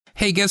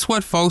Hey, guess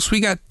what, folks? We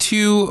got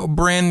 2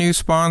 brand new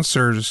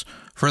sponsors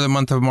for the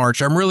month of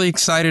March I'm really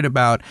excited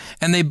about,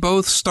 and they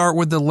both start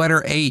with the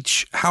letter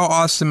H. How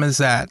awesome is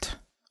that?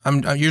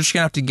 You're just going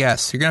to have to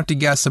guess. You're going to have to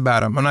guess about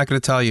them. I'm not going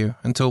to tell you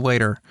until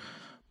later,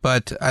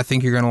 but I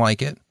think you're going to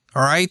like it.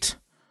 All right?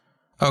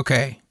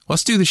 Okay,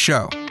 let's do the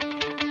show.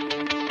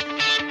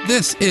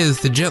 This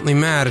is The Gently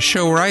Mad, a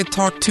show where I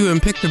talk to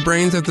and pick the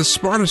brains of the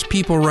smartest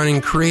people running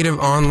creative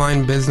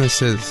online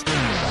businesses.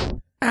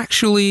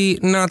 Actually,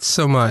 not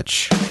so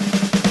much.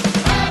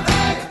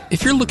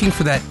 If you're looking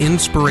for that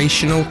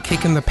inspirational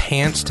kick in the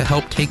pants to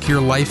help take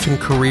your life and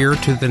career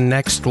to the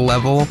next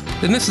level,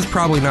 then this is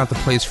probably not the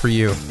place for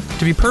you.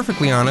 To be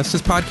perfectly honest,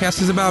 this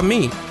podcast is about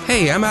me.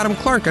 Hey, I'm Adam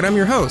Clark and I'm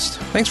your host.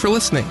 Thanks for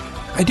listening.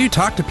 I do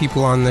talk to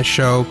people on this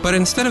show, but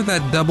instead of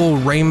that double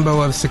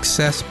rainbow of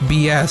success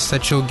BS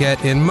that you'll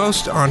get in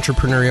most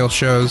entrepreneurial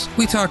shows,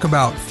 we talk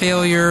about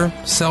failure,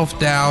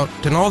 self-doubt,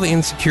 and all the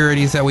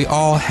insecurities that we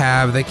all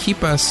have that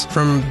keep us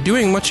from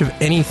doing much of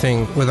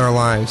anything with our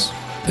lives.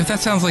 If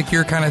that sounds like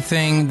your kind of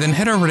thing, then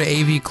head over to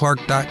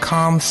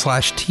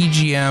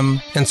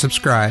avclark.com/TGM and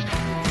subscribe.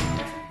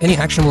 Any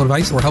actionable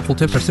advice or helpful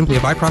tips are simply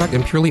a byproduct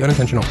and purely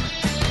unintentional.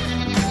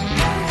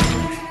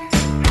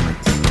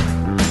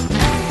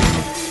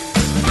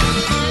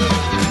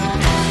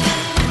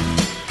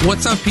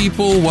 What's up,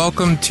 people?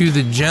 Welcome to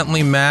The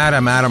Gently Mad.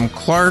 I'm Adam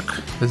Clark.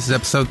 This is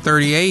episode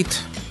 38.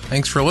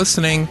 Thanks for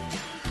listening.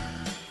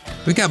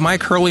 We got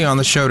Myke Hurley on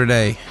the show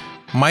today.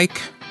 Myke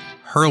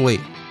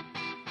Hurley.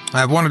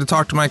 I've wanted to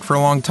talk to Myke for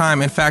a long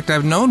time. In fact,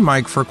 I've known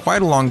Myke for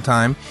quite a long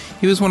time.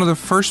 He was one of the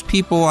first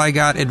people I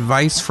got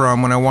advice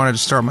from when I wanted to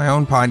start my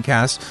own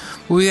podcast.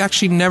 We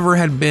actually never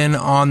had been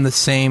on the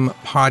same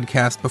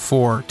podcast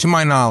before, to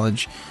my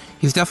knowledge.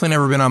 He's definitely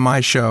never been on my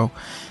show.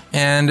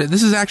 And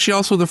this is actually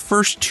also the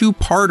first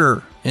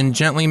 2-parter in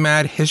Gently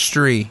Mad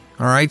history.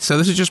 All right, so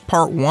this is just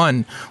part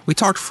 1. We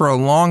talked for a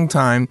long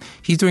time.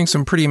 He's doing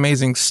some pretty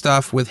amazing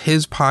stuff with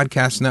his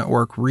podcast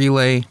network,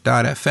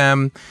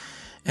 Relay.fm.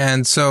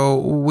 And so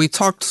we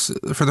talked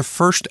for the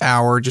first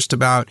hour just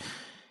about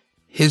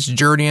his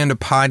journey into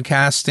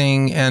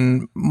podcasting,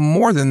 and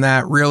more than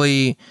that,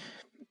 really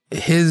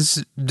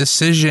his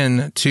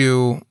decision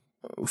to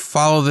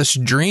follow this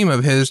dream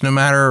of his, no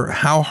matter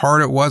how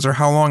hard it was or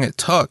how long it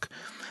took.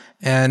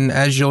 And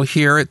as you'll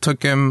hear, it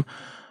took him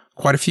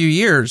quite a few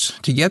years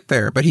to get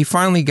there, but he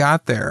finally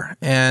got there.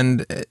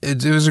 And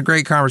it was a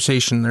great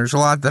conversation. There's a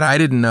lot that I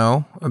didn't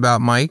know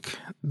about Myke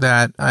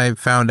that I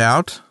found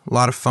out. A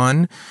lot of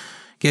fun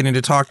getting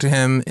to talk to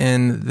him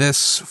in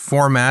this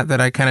format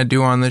that I kind of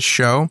do on this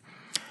show.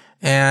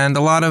 And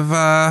a lot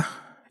of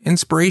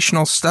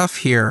inspirational stuff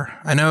here.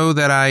 I know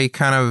that I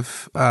kind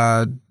of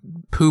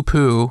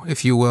poo-poo,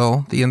 if you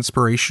will, the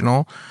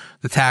inspirational,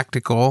 the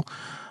tactical,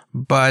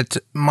 but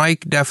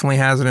Myke definitely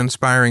has an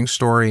inspiring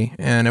story,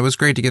 and it was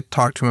great to get to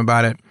talk to him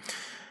about it.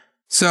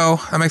 So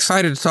I'm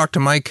excited to talk to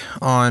Myke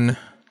on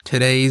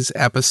today's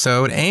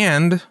episode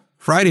and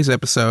Friday's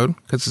episode,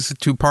 because it's a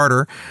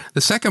 2-parter.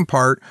 The second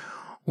part,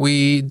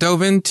 we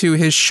dove into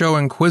his show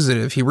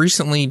Inquisitive. He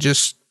recently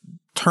just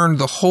turned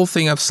the whole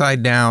thing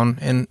upside down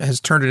and has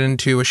turned it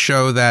into a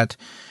show that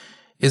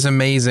is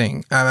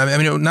amazing. I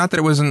mean, not that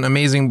it wasn't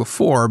amazing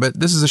before, but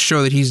this is a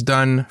show that he's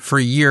done for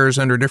years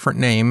under a different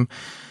name,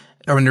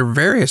 under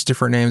various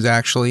different names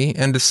actually,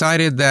 and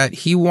decided that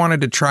he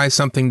wanted to try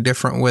something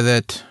different with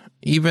it,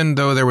 even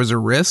though there was a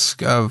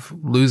risk of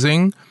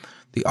losing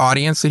the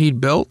audience that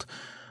he'd built.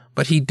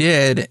 But he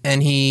did,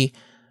 and he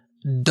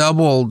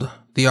doubled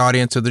the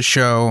audience of the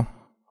show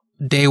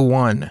day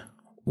 1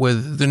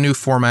 with the new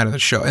format of the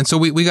show. And so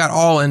we got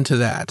all into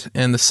that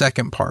in the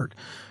second part.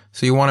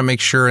 So you want to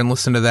make sure and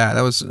listen to that.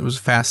 It was a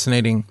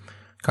fascinating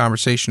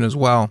conversation as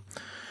well.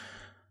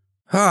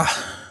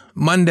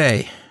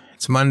 Monday.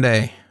 It's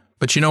Monday.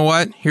 But you know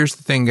what? Here's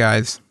the thing,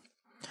 guys.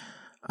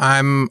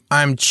 I'm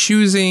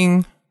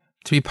choosing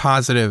to be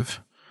positive.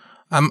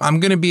 I'm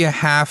going to be a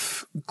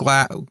half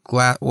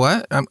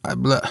what? I'm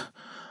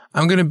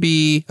going to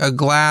be a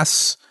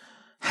glass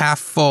half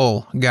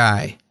full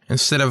guy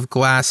instead of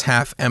glass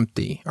half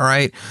empty. All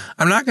right.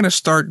 I'm not going to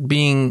start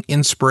being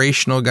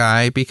inspirational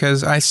guy,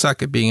 because I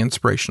suck at being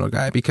inspirational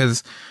guy,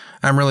 because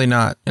I'm really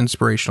not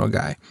inspirational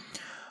guy.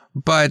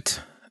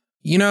 But,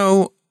 you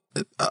know,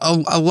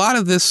 a lot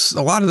of this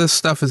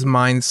stuff is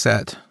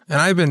mindset, and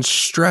I've been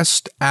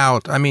stressed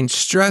out. I mean,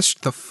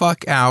 stressed the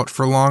fuck out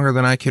for longer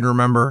than I can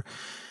remember.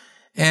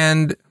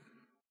 And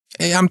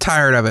I'm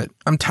tired of it.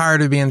 I'm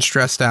tired of being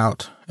stressed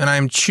out, and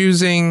I'm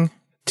choosing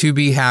to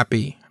be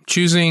happy. I'm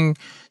choosing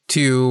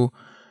to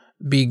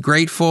be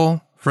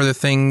grateful for the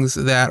things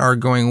that are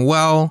going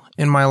well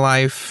in my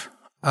life.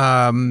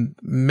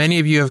 Many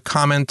of you have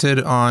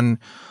commented on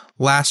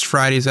last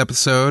Friday's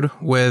episode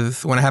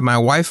when I had my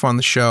wife on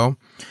the show,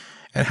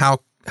 and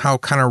how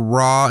kind of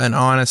raw and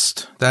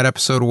honest that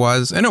episode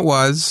was. And it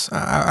was.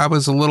 I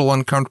was a little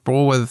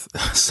uncomfortable with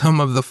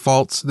some of the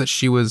faults that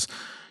she was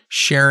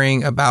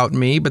sharing about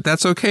me, but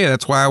that's okay.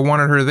 That's why I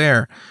wanted her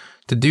there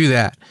to do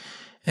that.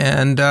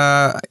 And,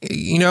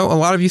 you know, a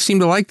lot of you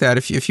seem to like that.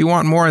 If you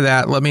want more of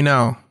that, let me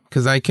know,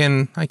 because I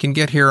can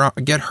get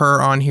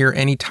her on here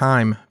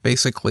anytime,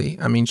 basically.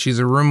 I mean, she's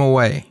a room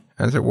away,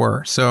 as it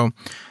were. So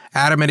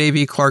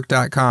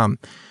adam@avclark.com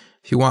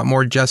if you want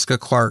more Jessica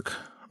Clark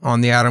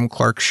on the Adam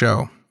Clark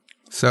Show.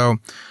 So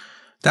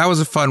that was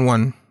a fun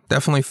one.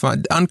 Definitely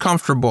fun.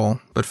 Uncomfortable,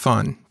 but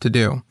fun to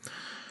do.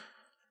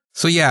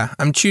 So yeah,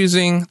 I'm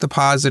choosing the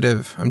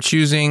positive. I'm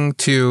choosing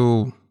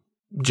to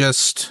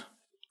just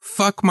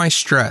fuck my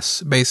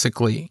stress,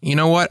 basically. You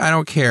know what? I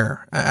don't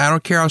care. I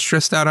don't care how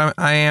stressed out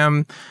I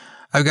am.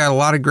 I've got a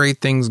lot of great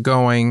things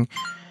going.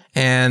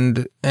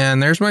 And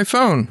there's my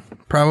phone,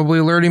 probably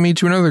alerting me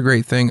to another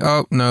great thing.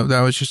 Oh, no,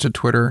 that was just a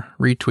Twitter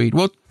retweet.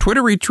 Well,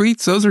 Twitter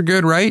retweets, those are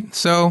good, right?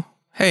 So,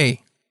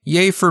 hey,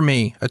 yay for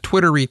me, a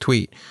Twitter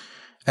retweet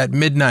at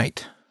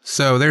midnight.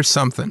 So there's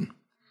something.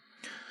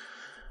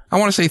 I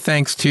want to say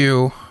thanks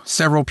to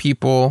several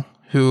people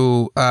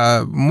who,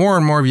 more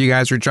and more of you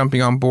guys are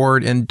jumping on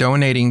board and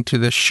donating to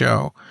this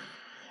show.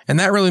 And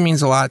that really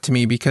means a lot to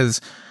me because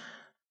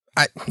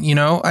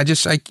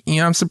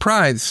I'm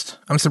surprised.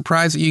 I'm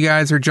surprised that you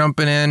guys are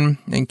jumping in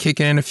and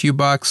kicking in a few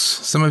bucks.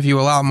 Some of you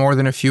a lot more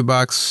than a few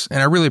bucks.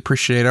 And I really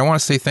appreciate it. I want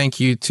to say thank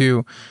you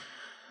to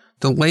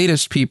the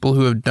latest people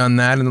who have done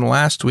that in the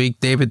last week.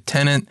 David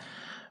Tennant,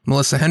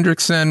 Melissa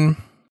Hendrickson,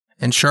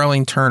 and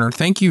Charlene Turner.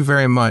 Thank you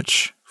very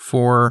much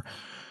for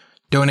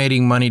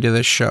donating money to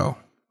this show.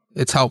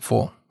 It's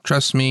helpful.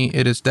 Trust me,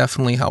 it is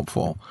definitely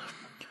helpful.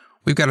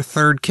 We've got a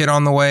third kid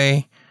on the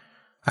way.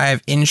 I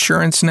have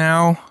insurance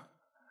now.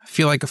 I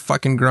feel like a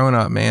fucking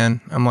grown-up,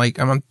 man.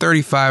 I'm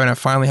 35 and I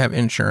finally have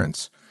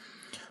insurance.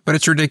 But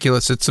it's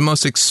ridiculous. It's the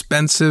most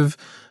expensive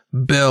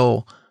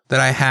bill that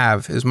I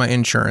have is my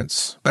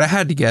insurance. But I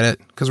had to get it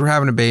because we're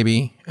having a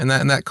baby, and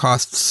that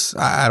costs,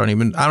 I don't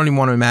even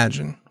want to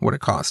imagine what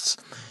it costs.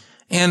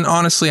 And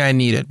honestly, I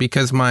need it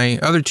because my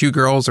other two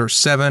girls are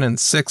 7 and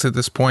 6 at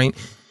this point,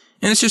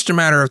 and it's just a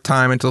matter of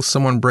time until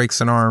someone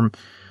breaks an arm.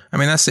 I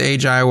mean, that's the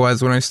age I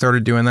was when I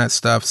started doing that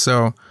stuff.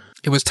 So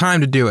it was time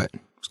to do it.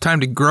 It's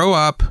time to grow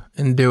up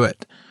and do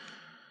it.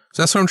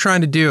 So that's what I'm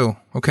trying to do.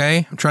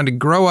 Okay. I'm trying to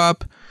grow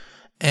up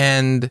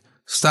and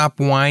stop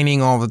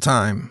whining all the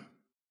time.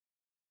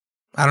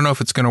 I don't know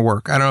if it's going to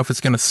work. I don't know if it's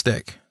going to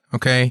stick.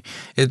 Okay.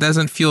 It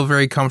doesn't feel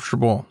very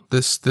comfortable.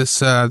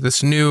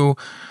 This new,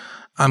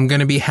 I'm going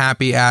to be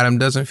happy Adam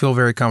doesn't feel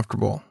very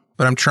comfortable,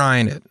 but I'm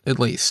trying it at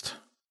least.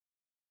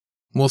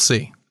 We'll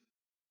see.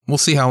 We'll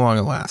see how long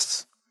it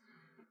lasts.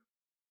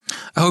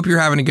 I hope you're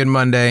having a good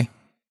Monday.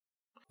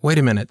 Wait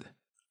a minute.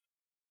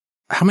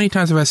 How many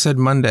times have I said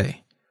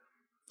Monday?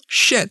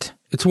 Shit,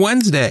 it's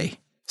Wednesday.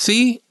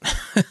 See?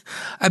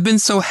 I've been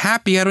so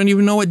happy I don't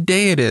even know what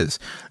day it is.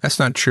 That's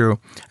not true.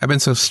 I've been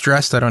so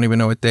stressed I don't even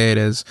know what day it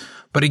is.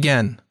 But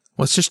again,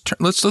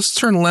 let's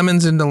turn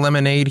lemons into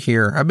lemonade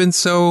here. I've been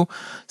so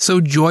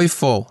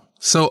joyful,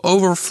 so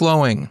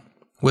overflowing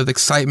with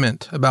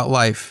excitement about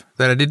life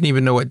that I didn't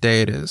even know what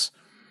day it is.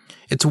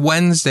 It's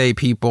Wednesday,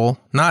 people,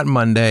 not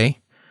Monday.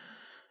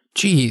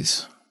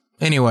 Jeez.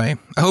 Anyway,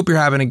 I hope you're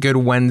having a good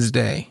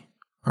Wednesday.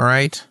 All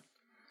right?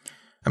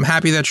 I'm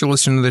happy that you're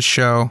listening to this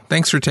show.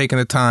 Thanks for taking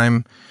the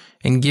time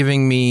and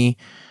giving me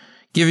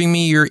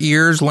your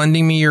ears,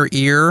 lending me your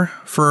ear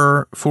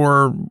for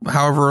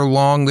however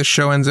long the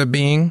show ends up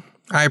being.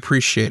 I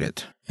appreciate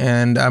it.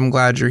 And I'm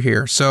glad you're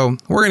here. So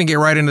we're going to get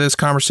right into this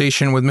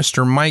conversation with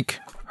Mr. Myke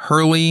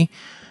Hurley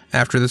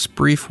after this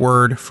brief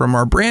word from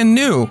our brand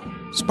new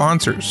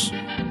sponsors.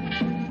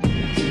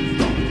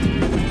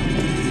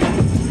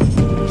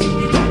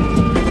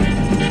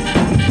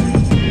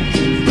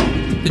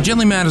 The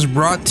Gently Mad is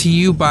brought to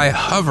you by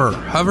Hover.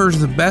 Hover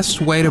is the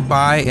best way to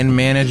buy and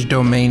manage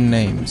domain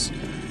names.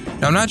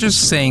 Now, I'm not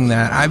just saying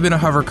that. I've been a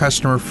Hover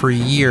customer for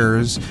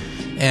years,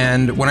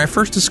 and when I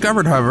first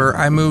discovered Hover,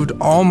 I moved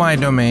all my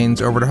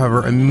domains over to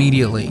Hover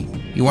immediately.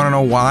 You want to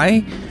know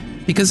why?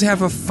 Because they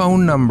have a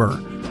phone number.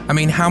 I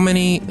mean, how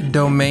many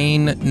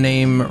domain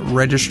name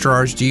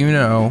registrars do you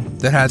know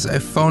that has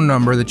a phone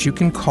number that you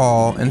can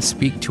call and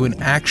speak to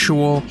an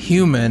actual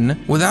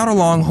human without a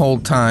long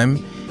hold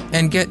time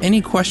and get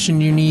any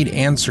question you need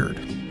answered?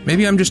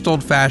 Maybe I'm just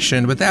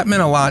old-fashioned, but that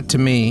meant a lot to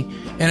me,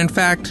 and in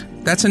fact,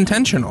 that's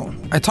intentional.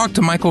 I talked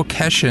to Michael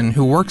Keshin,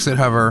 who works at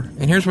Hover,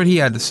 and here's what he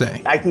had to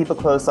say. I keep a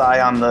close eye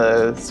on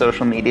the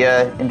social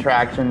media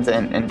interactions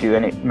and do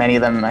many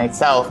of them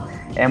myself,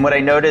 and what I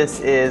notice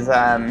is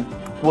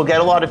we'll get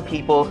a lot of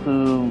people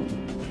who,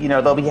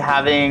 they'll be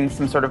having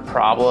some sort of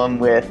problem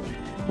with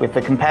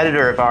a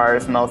competitor of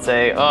ours, and they'll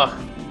say,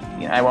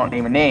 I won't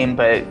name a name,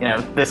 but,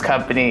 this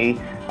company,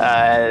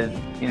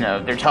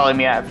 they're telling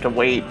me I have to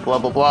wait, blah,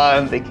 blah, blah,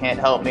 and they can't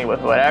help me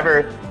with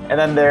whatever. And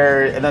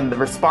then the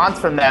response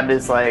from them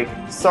is like,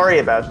 sorry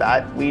about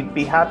that. We'd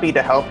be happy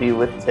to help you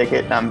with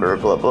ticket number,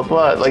 blah, blah,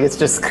 blah. Like, it's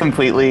just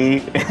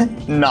completely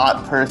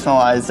not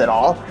personalized at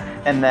all.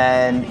 And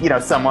then,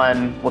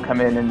 someone will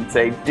come in and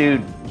say,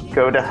 dude,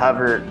 go to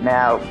Hover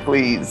now,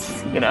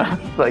 please.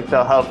 Like,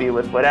 they'll help you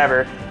with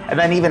whatever. And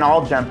then even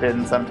I'll jump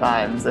in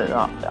sometimes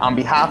on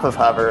behalf of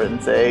Hover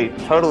and say,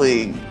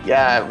 totally,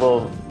 yeah,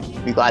 we'll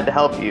be glad to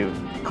help you.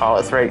 call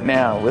us right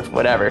now with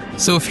whatever.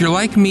 So if you're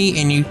like me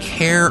and you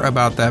care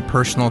about that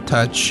personal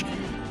touch,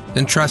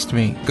 then trust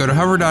me, go to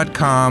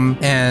hover.com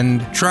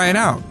and try it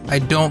out. I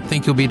don't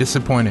think you'll be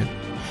disappointed.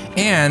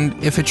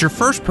 And if it's your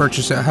first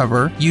purchase at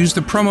Hover, use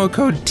the promo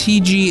code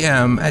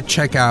TGM at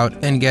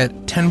checkout and get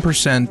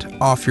 10%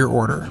 off your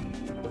order.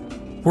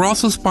 We're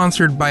also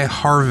sponsored by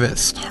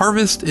Harvest.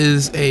 Harvest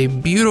is a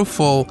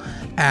beautiful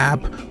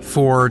app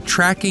for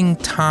tracking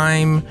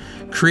time,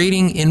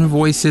 creating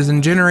invoices,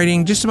 and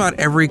generating just about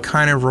every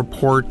kind of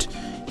report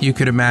you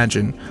could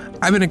imagine.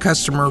 I've been a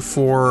customer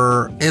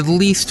for at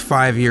least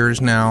 5 years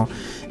now,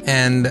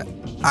 and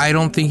I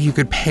don't think you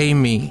could pay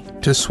me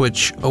to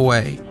switch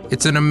away.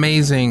 It's an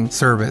amazing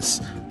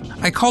service.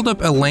 I called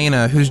up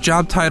Elena, whose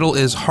job title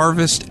is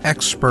Harvest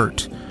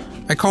Expert.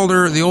 I called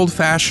her the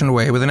old-fashioned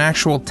way with an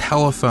actual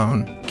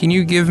telephone. Can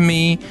you give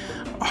me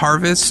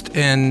Harvest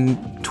in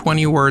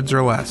 20 words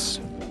or less?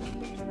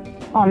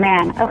 Oh,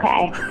 man.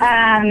 Okay.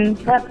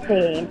 Let's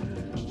see.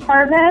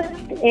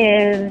 Harvest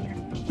is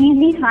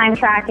easy time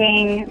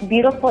tracking,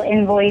 beautiful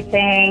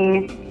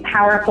invoicing,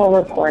 powerful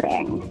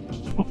reporting.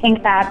 I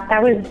think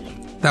that was...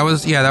 That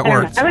works.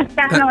 That was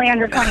definitely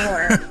under 20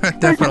 words.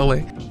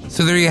 Definitely.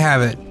 So there you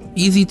have it.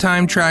 Easy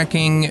time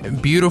tracking,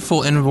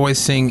 beautiful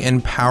invoicing,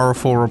 and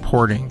powerful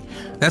reporting.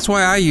 That's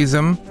why I use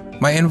them.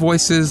 My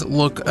invoices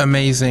look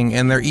amazing,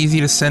 and they're easy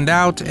to send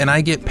out, and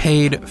I get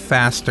paid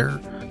faster.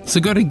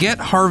 So go to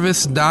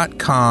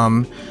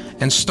getharvest.com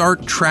and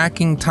start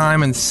tracking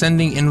time and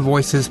sending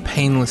invoices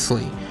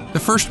painlessly. The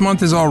first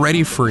month is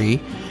already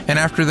free, and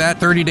after that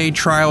 30-day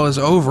trial is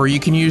over, you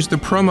can use the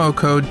promo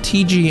code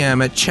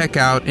TGM at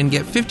checkout and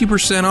get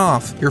 50%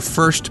 off your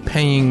first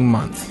paying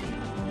month.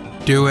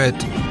 Do it.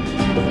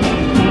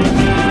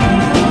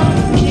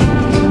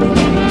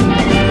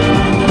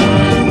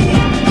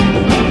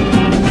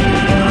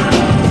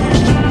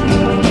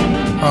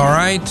 All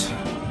right.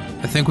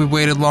 I think we've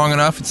waited long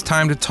enough. It's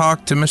time to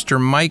talk to Mr.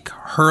 Myke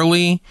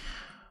Hurley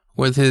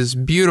with his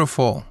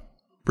beautiful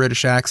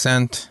British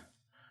accent.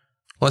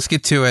 Let's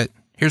get to it.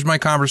 Here's my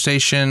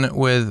conversation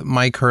with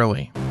Myke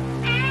Hurley.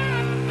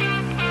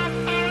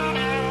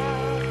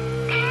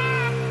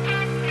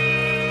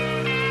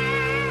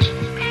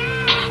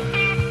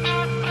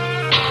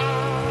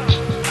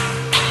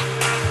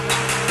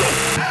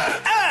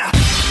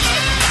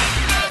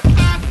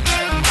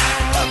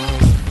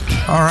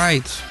 All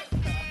right.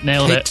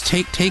 Nailed it.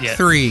 Take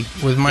 3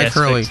 with Myke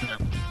Hurley.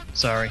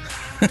 Sorry.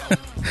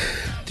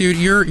 Dude,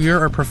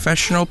 you're a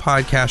professional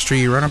podcaster.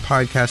 You run a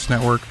podcast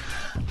network.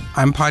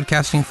 I'm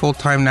podcasting full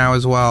time now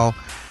as well,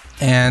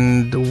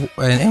 and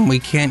we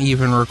can't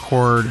even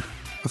record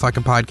with like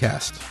a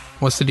podcast.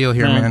 What's the deal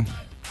here, man?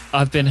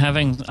 I've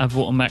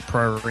bought a Mac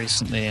Pro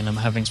recently, and I'm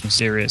having some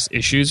serious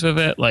issues with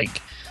it.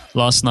 Like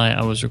last night,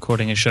 I was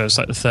recording a show. It's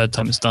like the third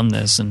time it's done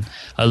this, and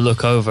I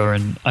look over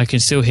and I can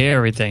still hear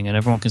everything, and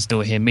everyone can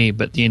still hear me,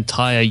 but the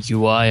entire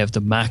UI of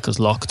the Mac is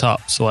locked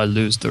up, so I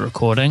lose the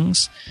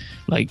recordings.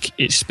 Like,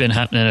 it's been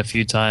happening a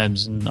few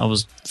times, and I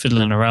was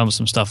fiddling around with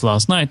some stuff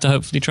last night to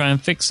hopefully try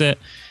and fix it,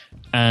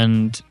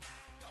 and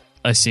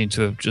I seem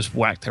to have just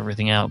whacked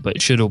everything out, but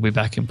it should all be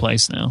back in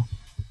place now.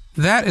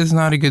 That is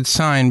not a good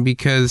sign,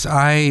 because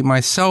I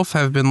myself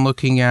have been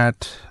looking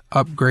at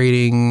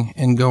upgrading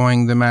and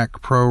going the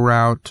Mac Pro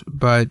route,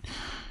 but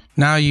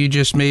now you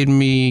just made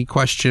me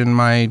question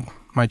my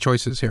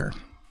choices here.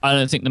 I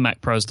don't think the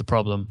Mac Pro is the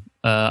problem.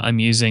 I'm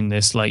using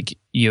this like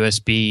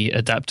USB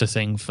adapter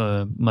thing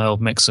for my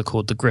old mixer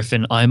called the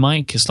Griffin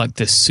iMic. It's like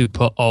this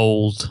super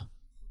old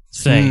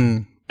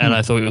thing, and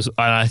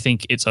I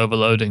think it's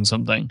overloading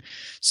something.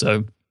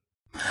 So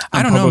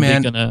I don't know,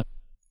 man.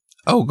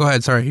 Oh, go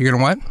ahead. Sorry, you're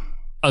gonna what?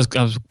 I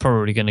was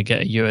probably gonna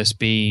get a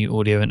USB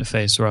audio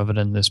interface rather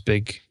than this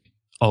big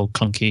old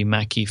clunky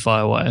Mackie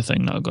Firewire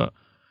thing that I got.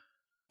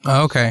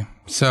 Oh, okay,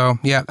 so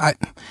yeah,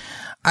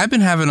 I've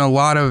been having a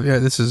lot of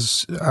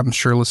I'm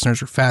sure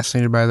listeners are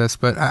fascinated by this,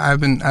 but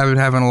I've been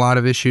having a lot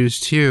of issues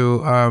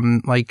too.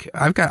 I'm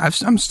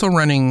still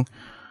running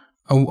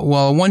a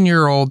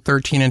 1-year-old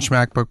 13-inch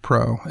MacBook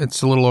Pro.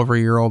 It's a little over a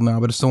year old now,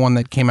 but it's the one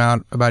that came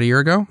out about a year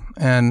ago.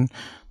 And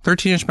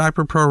 13-inch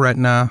MacBook Pro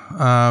Retina,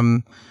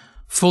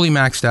 fully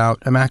maxed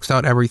out. I maxed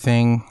out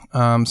everything,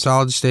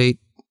 solid state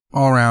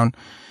all around.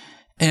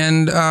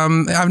 And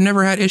I've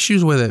never had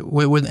issues with it,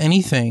 with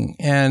anything.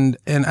 And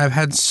I've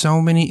had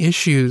so many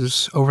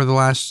issues over the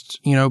last,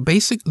 the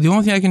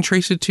only thing I can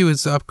trace it to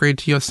is the upgrade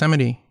to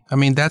Yosemite. I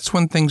mean, that's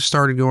when things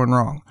started going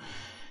wrong.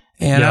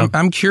 And yeah.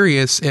 I'm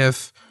curious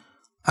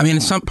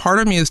some part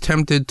of me is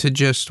tempted to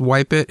just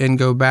wipe it and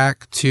go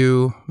back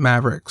to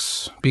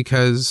Mavericks,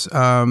 because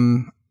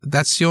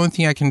that's the only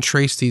thing I can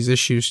trace these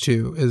issues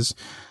to, is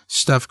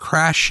stuff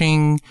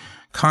crashing,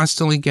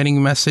 constantly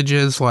getting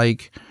messages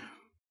like,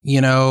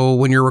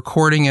 when you're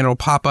recording, it'll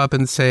pop up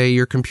and say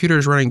your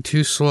computer's running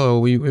too slow.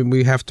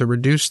 We have to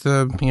reduce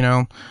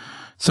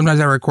sometimes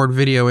I record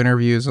video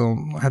interviews.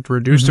 I'll have to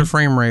reduce the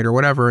frame rate or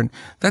whatever. And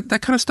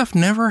that kind of stuff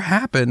never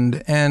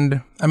happened.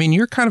 And I mean,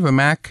 you're kind of a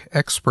Mac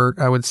expert,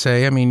 I would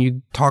say. I mean,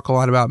 you talk a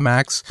lot about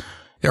Macs.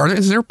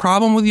 Is there a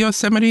problem with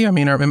Yosemite? I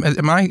mean,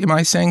 am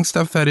I saying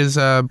stuff that is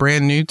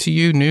brand new to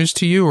you, news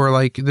to you, or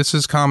like this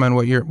is common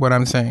what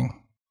I'm saying?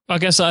 I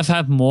guess I've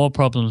had more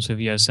problems with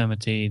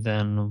Yosemite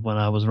than when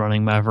I was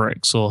running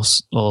Mavericks or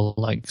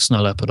like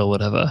Snow Leopard or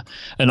whatever.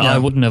 And I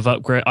wouldn't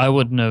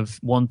have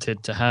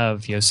wanted to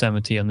have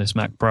Yosemite on this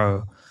Mac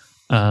Pro,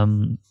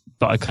 but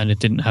I kind of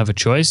didn't have a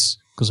choice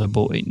because I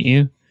bought it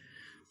new.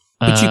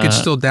 But you could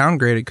still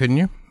downgrade it, couldn't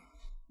you?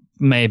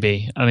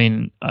 Maybe. I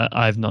mean,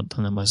 I've not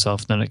done it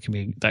myself. Then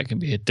that can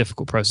be a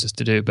difficult process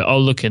to do. But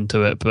I'll look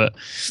into it. But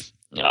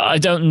I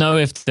don't know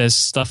if there's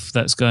stuff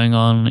that's going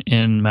on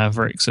in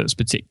Mavericks that's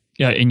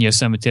in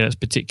Yosemite that's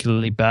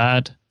particularly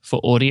bad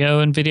for audio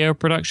and video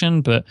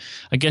production. But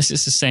I guess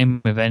it's the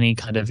same with any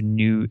kind of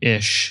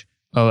new-ish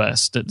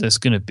OS, that there's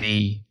going to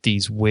be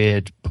these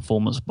weird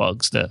performance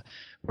bugs that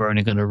we're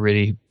only going to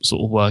really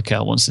sort of work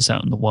out once it's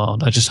out in the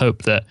wild. I just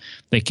hope that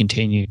they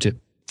continue to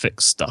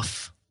fix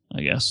stuff,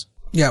 I guess.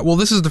 Yeah, well,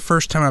 this is the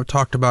first time I've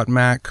talked about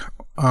Mac.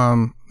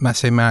 I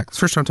say Mac. It's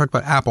the first time I've talked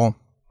about Apple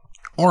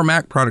or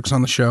Mac products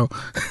on the show,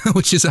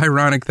 which is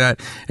ironic that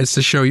it's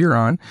the show you're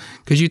on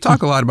because you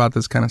talk a lot about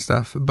this kind of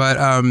stuff. But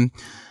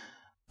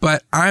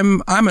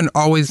I'm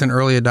always an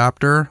early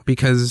adopter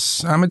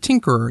because I'm a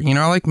tinkerer. You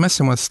know, I like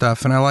messing with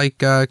stuff and I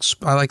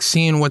like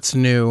seeing what's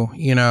new.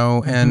 You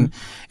know, and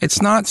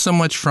it's not so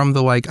much from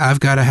the like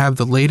I've got to have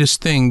the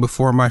latest thing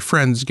before my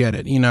friends get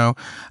it. You know,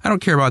 I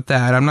don't care about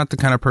that. I'm not the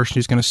kind of person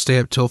who's going to stay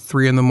up till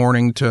 3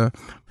 a.m. to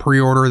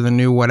pre-order the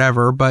new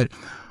whatever. But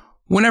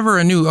whenever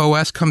a new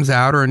OS comes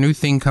out or a new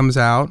thing comes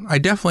out, I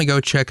definitely go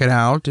check it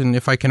out. And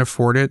if I can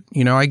afford it,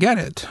 you know, I get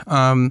it.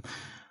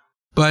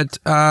 But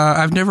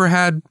I've never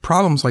had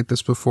problems like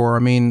this before. I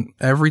mean,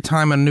 every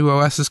time a new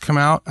OS has come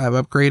out, I've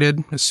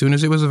upgraded as soon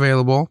as it was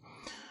available.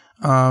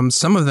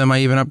 Some of them I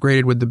even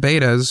upgraded with the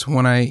betas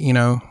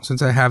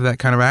since I have that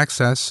kind of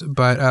access.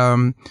 But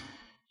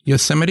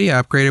Yosemite,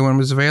 I upgraded when it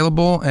was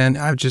available, and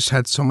I've just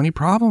had so many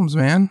problems,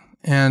 man.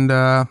 And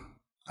I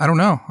don't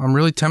know. I'm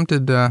really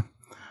tempted. I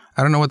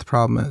don't know what the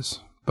problem is,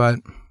 but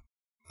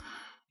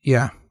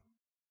yeah.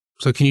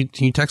 So can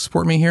you tech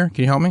support me here?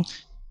 Can you help me?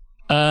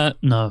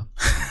 No.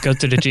 Go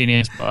to the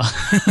Genius Bar.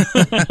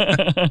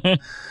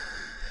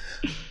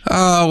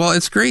 Well,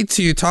 it's great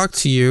to talk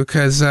to you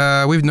because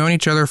we've known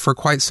each other for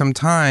quite some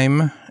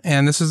time,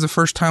 and this is the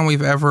first time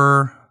we've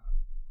ever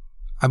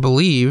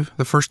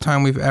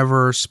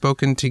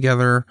spoken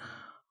together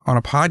on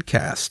a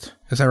podcast.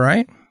 Is that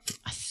right?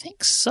 I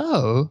think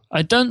so.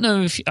 I don't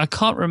know I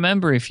can't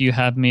remember if you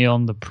had me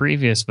on the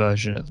previous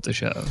version of the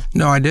show.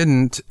 No, I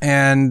didn't.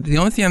 And the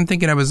only thing I'm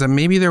thinking of is that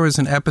maybe there was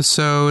an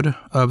episode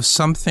of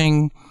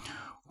something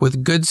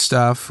with Good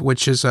Stuff,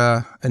 which is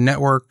a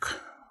network.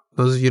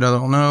 Those of you that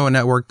don't know, a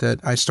network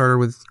that I started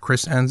with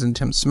Chris Enns and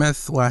Tim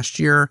Smith last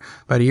year,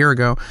 about a year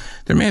ago.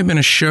 There may have been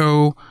a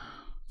show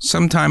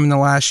sometime in the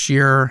last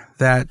year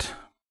that,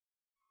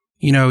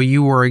 you know,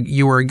 you were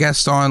a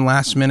guest on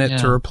last minute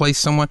to replace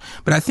someone.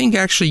 But I think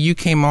actually you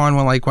came on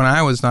when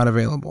I was not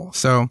available.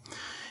 So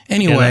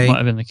anyway, that might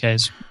have been the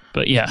case.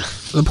 But yeah,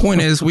 the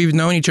point is we've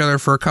known each other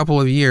for a couple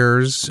of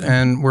years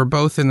and we're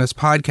both in this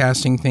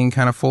podcasting thing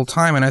kind of full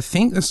time. And I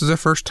think this is the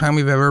first time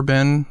we've ever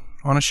been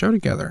on a show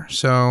together.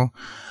 So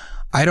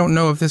I don't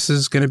know if this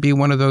is going to be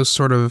one of those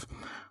sort of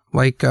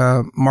like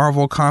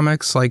Marvel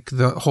comics, like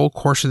the whole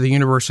course of the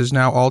universe is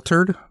now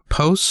altered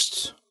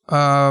post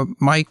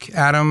Myke,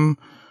 Adam,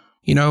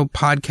 you know,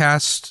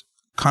 podcast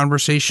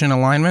conversation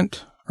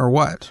alignment or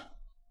what?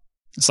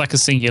 It's like a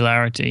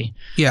singularity.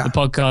 Yeah. The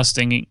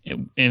podcasting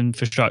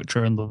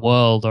infrastructure and the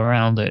world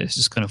around it is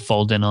just going to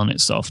fold in on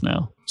itself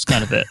now. It's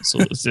kind of it. So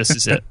this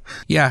is it.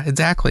 Yeah,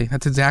 exactly.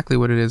 That's exactly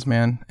what it is,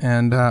 man.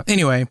 And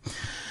anyway,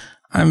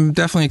 I'm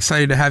definitely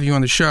excited to have you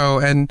on the show.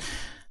 And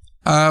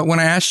when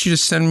I asked you to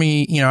send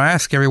me, you know, I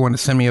ask everyone to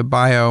send me a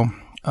bio,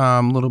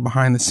 a little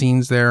behind the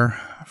scenes there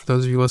for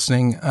those of you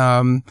listening.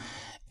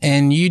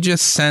 And you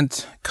just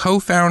sent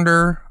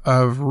co-founder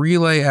of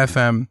Relay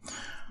FM,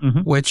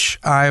 which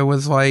I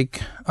was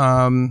like,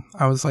 come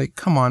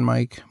on,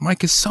 Myke.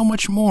 Myke is so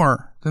much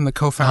more than the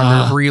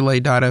co-founder of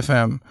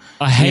Relay.fm.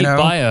 I hate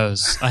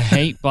bios. I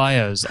hate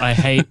bios. I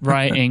hate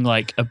writing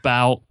like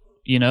about,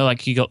 you know,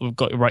 like you got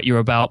to write your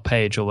about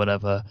page or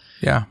whatever.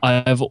 Yeah.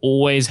 I've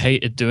always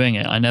hated doing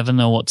it. I never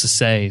know what to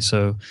say.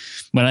 So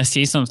when I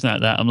see something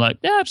like that, I'm like,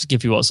 yeah, I'll just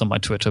give you what's on my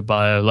Twitter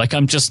bio. Like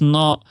I'm just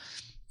not.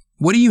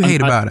 What do you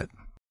hate about it?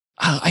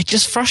 It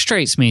just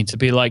frustrates me to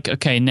be like,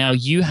 okay, now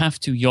you have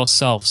to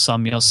yourself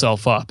sum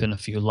yourself up in a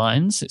few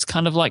lines. It's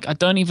kind of like, I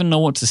don't even know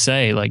what to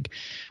say. Like,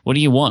 what do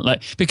you want?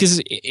 Like,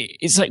 because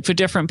it's like for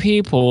different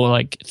people,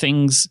 like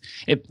things,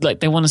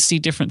 like they want to see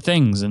different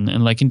things and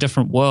like in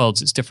different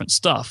worlds, it's different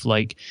stuff.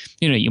 Like,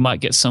 you know, you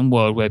might get some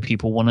world where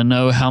people want to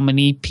know how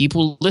many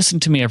people listen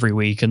to me every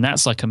week. And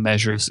that's like a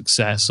measure of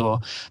success.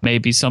 Or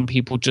maybe some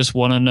people just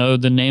want to know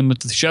the name of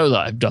the show that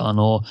I've done,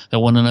 or they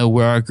want to know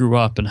where I grew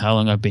up and how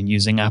long I've been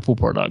using Apple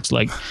products.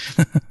 things.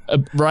 Like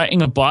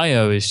writing a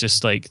bio is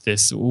just like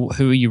this. Who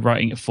are you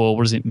writing it for?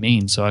 What does it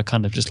mean? So I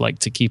kind of just like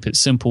to keep it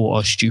simple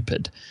or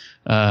stupid.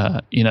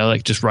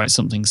 Like just write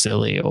something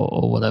silly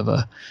or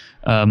whatever.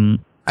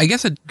 I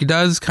guess it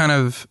does kind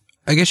of,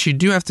 I guess you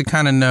do have to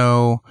kind of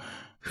know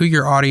who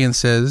your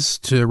audience is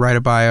to write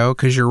a bio,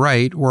 because you're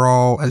right. We're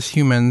all, as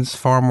humans,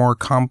 far more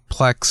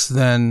complex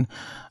than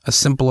a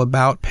simple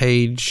about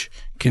page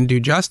can do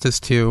justice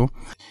to.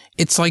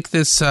 It's like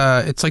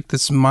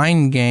this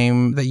mind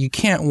game that you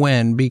can't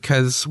win,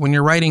 because when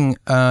you're writing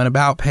an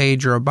about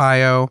page or a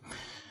bio,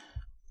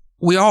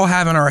 we all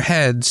have in our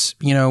heads,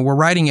 we're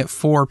writing it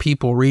for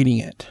people reading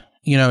it,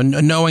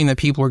 knowing that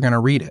people are going to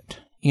read it.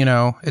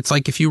 It's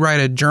like if you write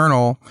a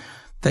journal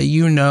that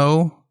you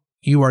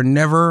are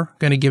never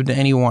going to give to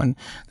anyone,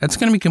 that's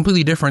going to be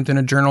completely different than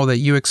a journal that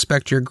you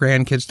expect your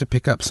grandkids to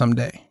pick up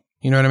someday.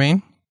 You know what I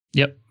mean?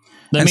 Yep.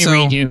 Let me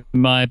read you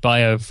my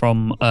bio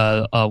from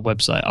our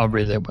website. I'll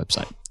read their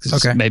website.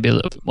 Okay. Maybe a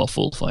little bit more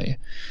full for you.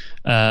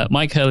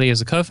 Myke Hurley is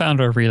a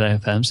co-founder of Relay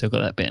FM, so I've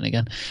got that bit in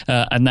again.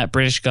 And that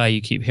British guy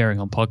you keep hearing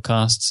on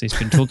podcasts. He's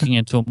been talking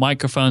into a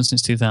microphone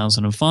since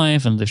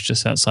 2005 and lives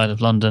just outside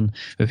of London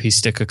with his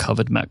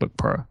sticker-covered MacBook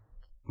Pro.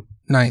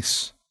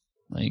 Nice.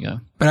 There you go.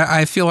 But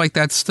I feel like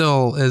that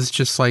still is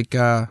just like,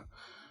 I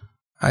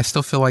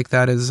still feel like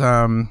that is,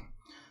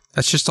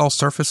 that's just all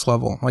surface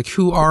level. Like,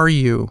 who are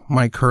you,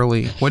 Myke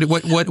Hurley?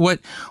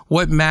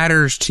 What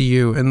matters to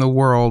you in the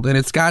world? And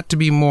it's got to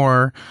be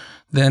more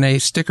than a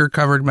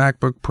sticker-covered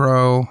MacBook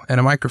Pro and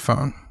a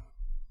microphone.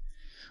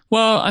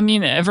 Well, I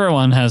mean,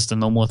 everyone has the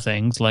normal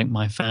things, like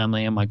my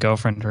family and my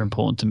girlfriend are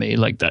important to me.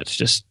 Like, that's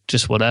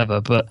just whatever.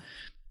 But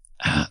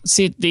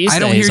see, these days, I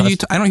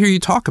don't hear you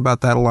talk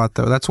about that a lot,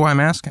 though. that's why I'm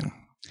asking.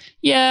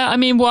 Yeah, I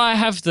mean, well, I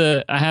have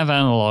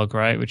Analog,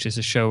 right, which is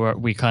a show where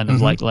we kind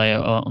of like lay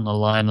out on the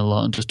line a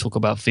lot and just talk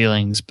about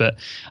feelings. But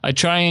I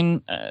try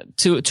and,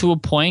 to a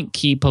point,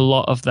 keep a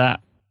lot of that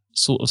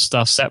sort of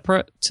stuff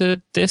separate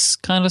to this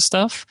kind of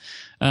stuff,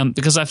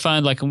 because I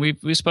find, like, and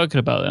we've spoken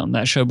about it on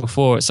that show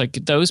before, it's like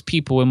those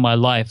people in my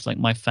life, like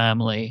my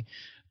family,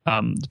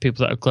 the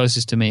people that are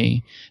closest to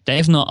me,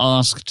 they've not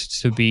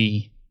asked to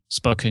be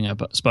spoken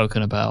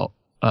about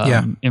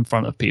in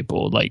front of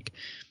people. Like,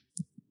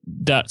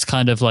 that's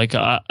kind of like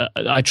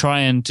I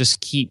try and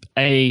just keep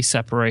a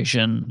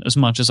separation as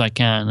much as I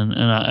can,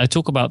 and I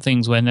talk about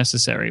things where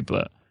necessary,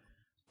 but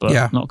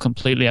not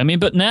completely. I mean,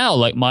 but now,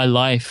 like, my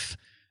life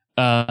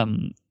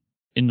in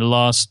the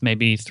last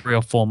maybe 3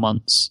 or 4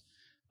 months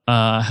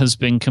has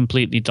been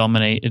completely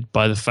dominated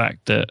by the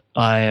fact that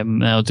I am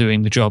now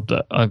doing the job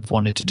that I've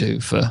wanted to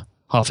do for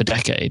half a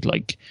decade.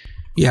 Like,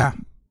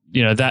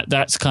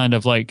 that's kind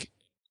of like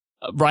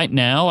right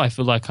now I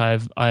feel like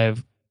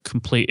I've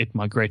completed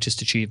my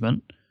greatest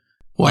achievement.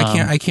 Well,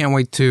 I can't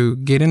wait to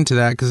get into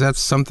that, because that's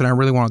something I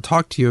really want to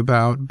talk to you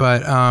about.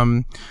 But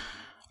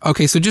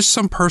okay, so just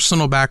some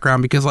personal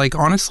background, because, like,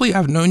 honestly,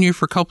 I've known you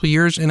for a couple of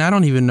years and I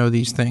don't even know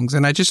these things,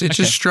 and it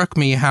just struck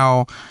me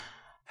how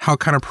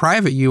kind of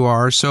private you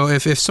are. So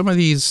if some of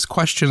these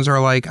questions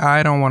are like,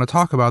 I don't want to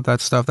talk about that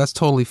stuff, that's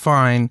totally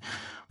fine.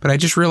 But I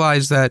just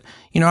realized that,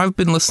 I've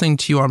been listening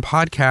to you on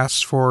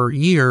podcasts for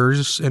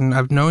years, and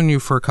I've known you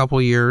for a couple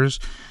of years.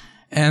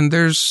 And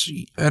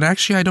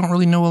actually, I don't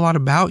really know a lot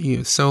about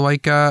you. So,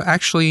 like,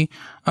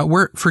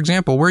 for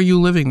example, where are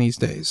you living these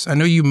days? I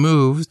know you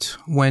moved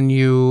when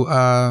you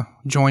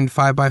joined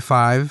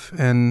 5x5,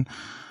 and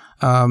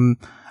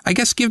I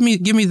guess give me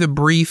the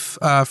brief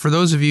for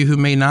those of you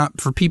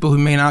for people who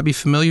may not be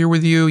familiar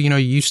with you. You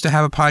used to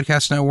have a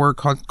podcast network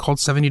called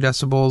 70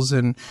 Decibels,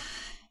 and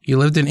you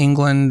lived in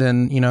England,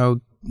 and the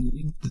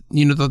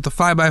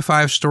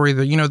 5x5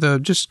 story.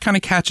 Just kind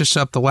of catch us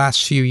up the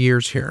last few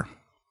years here.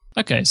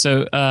 Okay,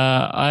 so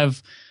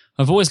I've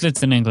always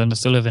lived in England. I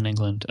still live in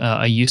England.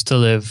 I used to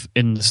live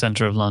in the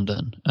center of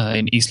London,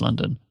 in East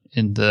London,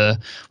 in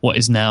what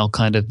is now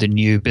kind of the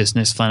new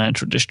business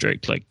financial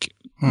district, like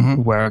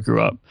where I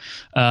grew up.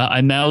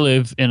 I now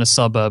live in a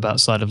suburb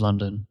outside of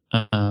London.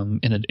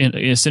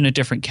 It's in a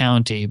different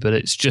county, but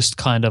it's just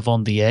kind of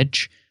on the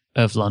edge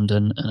of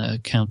London, in a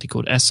county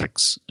called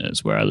Essex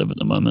is where I live at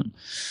the moment.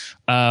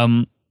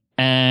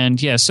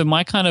 And yeah, so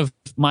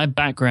my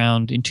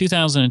background, in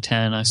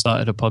 2010, I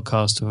started a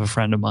podcast with a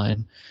friend of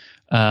mine.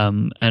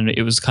 And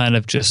it was kind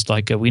of just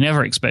like, we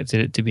never expected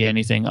it to be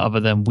anything other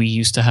than we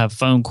used to have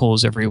phone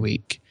calls every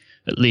week,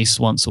 at least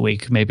once a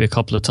week, maybe a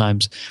couple of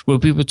times, where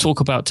we would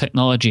talk about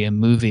technology and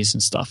movies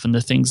and stuff and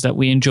the things that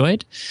we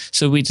enjoyed.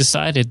 So we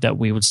decided that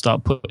we would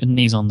start putting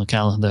these on the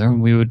calendar,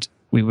 and we would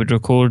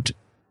record,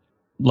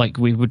 like,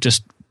 we would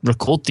just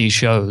record these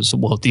shows,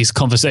 these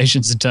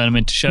conversations, and turn them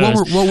into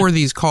shows. What were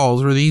these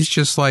calls? Were these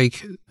just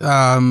like,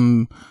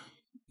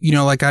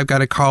 like I've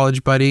got a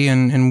college buddy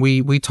and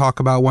we talk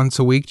about once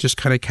a week, just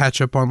kind of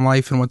catch up on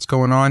life and what's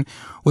going on?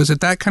 Was it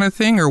that kind of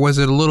thing, or was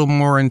it a little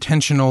more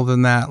intentional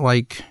than that?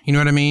 Like, you know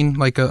what I mean?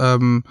 Like,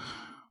 was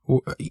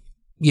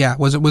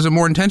it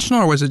more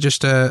intentional, or was it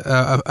just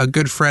a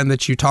good friend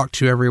that you talk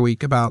to every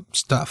week about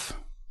stuff?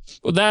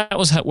 Well, that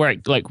was where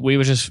we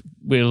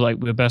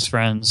were best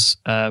friends.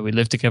 We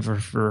lived together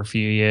for a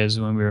few years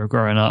when we were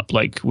growing up.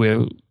 Like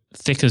we're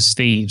thick as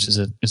thieves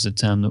is a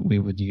term that we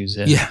would use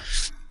here. Yeah.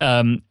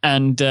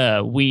 And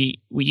we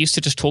used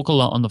to just talk a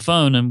lot on the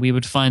phone, and we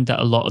would find that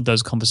a lot of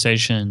those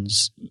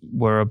conversations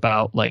were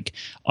about like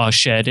our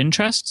shared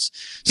interests.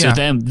 So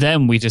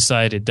then we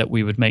decided that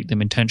we would make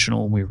them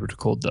intentional and we would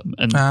record them.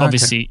 And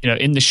obviously,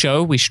 in the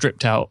show we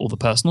stripped out all the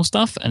personal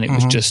stuff, and it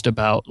was just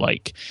about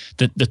like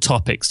the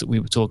topics that we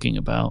were talking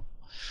about.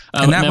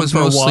 And that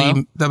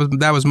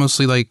was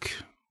mostly like,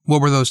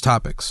 what were those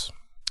topics?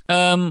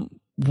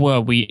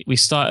 Well, we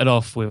started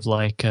off with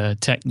like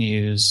tech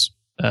news,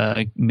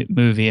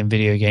 movie and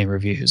video game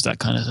reviews, that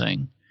kind of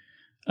thing.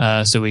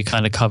 So we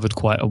kind of covered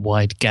quite a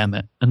wide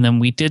gamut, and then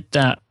we did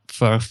that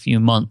for a few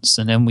months,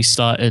 and then we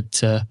started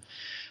to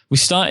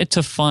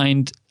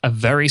find a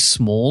very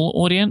small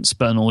audience,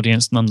 but an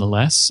audience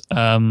nonetheless.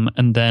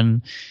 And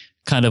then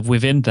kind of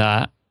within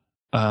that,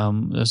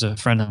 there's a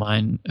friend of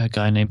mine, a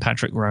guy named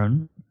Patrick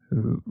Rohn,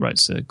 who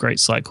writes a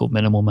great site called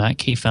Minimal Mac.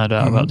 He found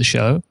out about the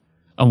show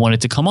and wanted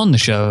to come on the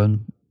show,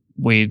 and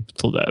we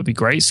thought that would be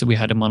great. So we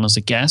had him on as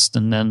a guest.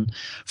 And then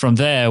from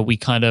there, we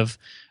kind of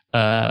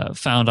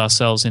found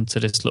ourselves into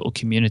this little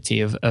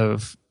community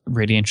of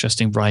really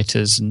interesting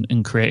writers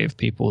and creative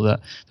people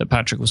that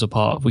Patrick was a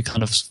part of. We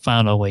kind of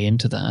found our way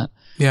into that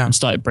and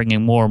started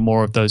bringing more and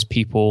more of those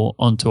people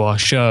onto our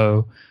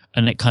show.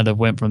 And it kind of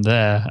went from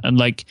there. And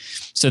like,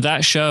 so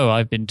that show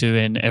I've been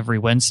doing every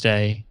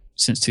Wednesday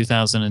since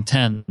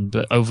 2010,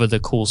 but over the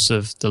course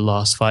of the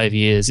last 5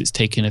 years, it's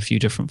taken a few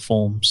different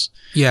forms.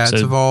 Yeah,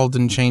 it's evolved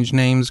and changed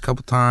names a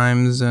couple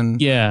times and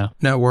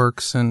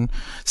networks. And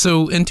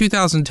so in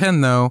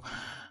 2010, though,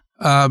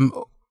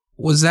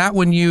 was that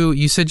when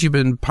you said you've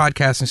been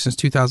podcasting since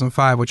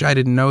 2005, which I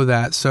didn't know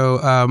that. So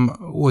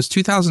was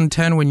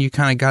 2010 when you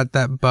kind of got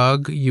that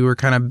bug? You were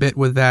kind of bit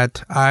with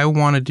that, I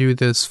want to do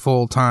this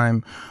full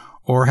time,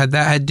 or did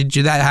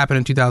that happen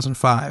in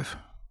 2005?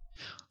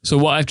 So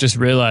what I've just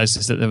realized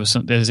is that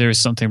there is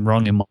something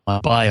wrong in my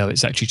bio.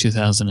 It's actually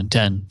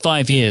 2010.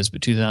 5 years,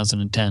 but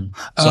 2010.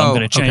 So I'm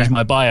going to change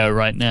my bio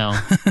right now.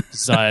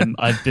 Because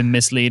I've been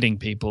misleading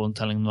people and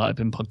telling them that I've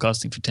been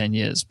podcasting for 10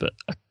 years, but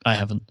I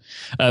haven't.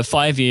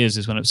 5 years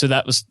is so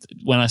that was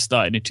when I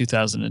started in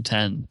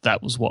 2010.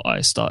 That was what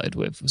I started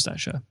with, was that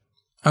show.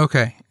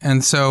 Okay.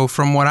 And so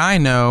from what I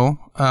know,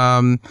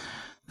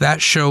 that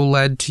show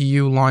led to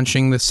you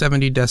launching the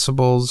 70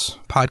 Decibels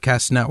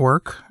podcast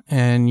network.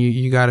 And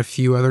you got a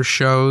few other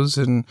shows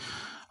and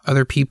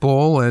other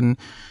people, and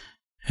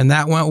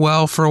that went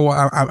well for a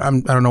while. I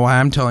don't know why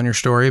I'm telling your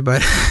story, but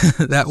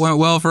that went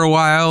well for a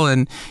while.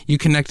 And you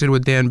connected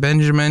with Dan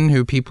Benjamin,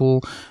 who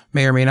people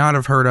may or may not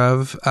have heard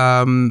of,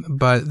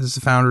 but is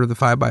the founder of the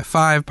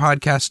 5x5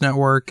 podcast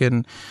network.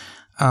 And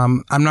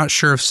I'm not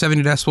sure if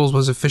 70 Decibels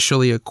was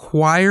officially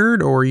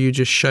acquired or you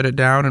just shut it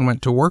down and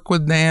went to work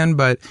with Dan,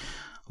 but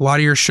a lot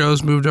of your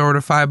shows moved over to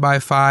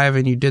 5x5,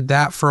 and you did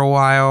that for a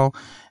while.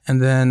 And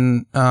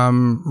then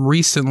more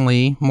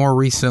recently,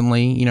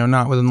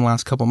 not within the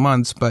last couple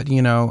months, but,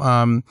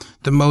 the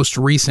most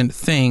recent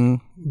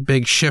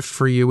big shift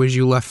for you was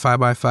you left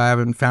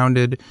 5x5 and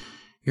founded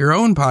your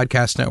own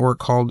podcast network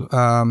called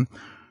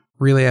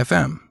Relay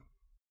FM.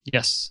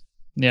 Yes.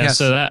 Yeah, yes.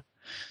 So that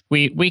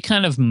we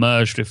kind of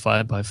merged with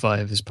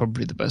 5x5 is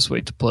probably the best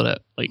way to put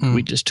it. Like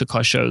we just took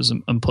our shows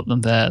and put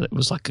them there. It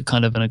was like a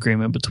kind of an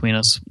agreement between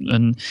us.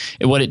 And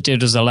what it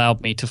did is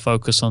allowed me to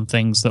focus on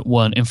things that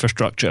weren't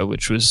infrastructure,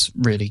 which was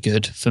really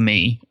good for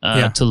me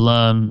to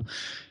learn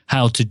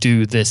how to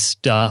do this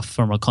stuff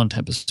from a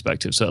content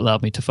perspective. So it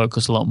allowed me to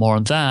focus a lot more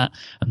on that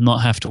and not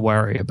have to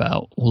worry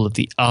about all of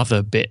the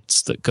other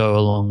bits that go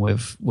along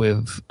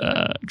with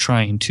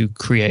trying to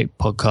create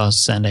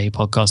podcasts and a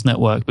podcast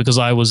network. Because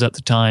I was at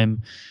the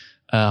time,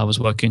 I was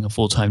working a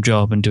full-time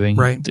job and doing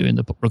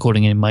the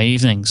recording in my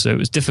evenings. So it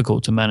was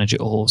difficult to manage it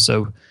all.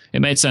 So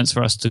it made sense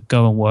for us to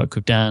go and work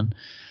with Dan.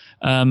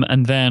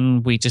 And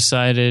then we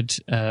decided,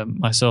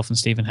 myself and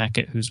Stephen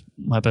Hackett, who's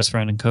my best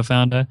friend and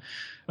co-founder,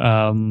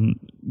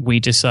 we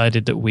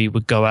decided that we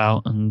would go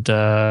out and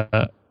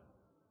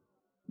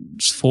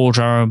forge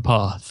our own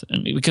path.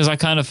 And because I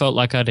kind of felt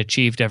like I'd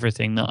achieved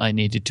everything that I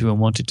needed to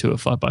and wanted to at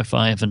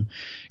 5x5, and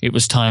it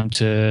was time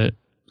to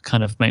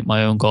kind of make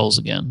my own goals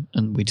again.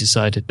 And we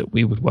decided that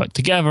we would work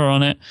together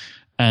on it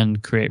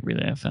and create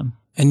Relay FM.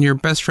 And your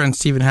best friend,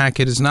 Stephen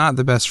Hackett, is not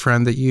the best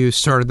friend that you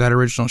started that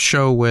original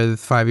show with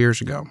 5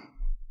 years ago.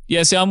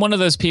 Yeah, see, I'm one of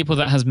those people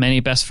that has many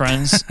best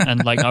friends,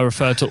 and like I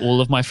refer to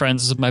all of my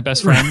friends as my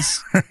best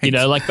friends. Right.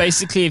 Like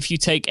basically, if you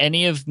take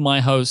any of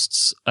my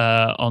hosts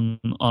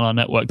on our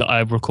network that I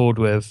record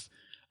with,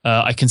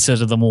 I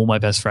consider them all my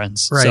best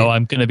friends. Right. So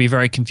I'm going to be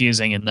very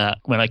confusing in that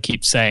when I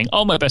keep saying,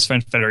 "Oh, my best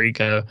friend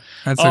Federico,"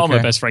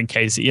 my best friend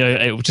Casey.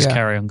 It will just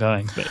carry on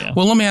going. But yeah.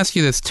 Well, let me ask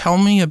you this: tell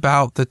me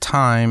about the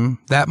time,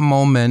 that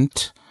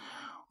moment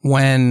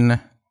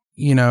when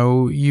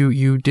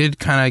you did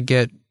kind of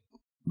get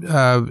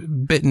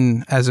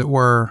bitten, as it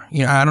were.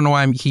 You know, I don't know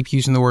why I keep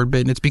using the word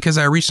bitten. It's because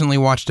I recently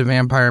watched a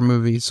vampire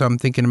movie, so I'm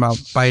thinking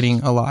about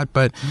biting a lot.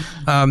 But,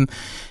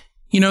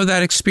 you know,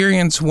 that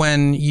experience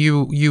when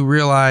you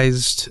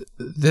realized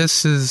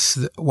this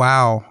is,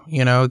 wow,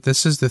 you know,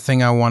 this is the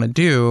thing I want to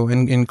do.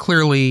 And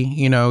clearly,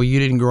 you know, you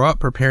didn't grow up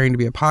preparing to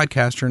be a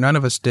podcaster. None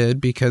of us did,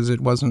 because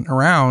it wasn't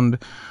around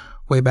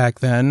way back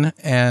then.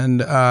 And,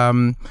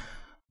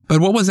 but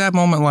what was that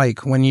moment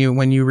like when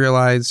you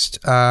realized,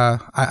 I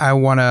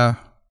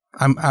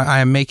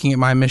am making it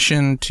my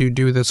mission to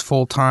do this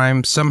full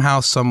time somehow,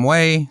 some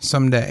way,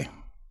 someday?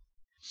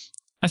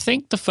 I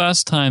think the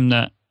first time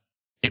that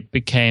it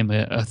became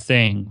a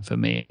thing for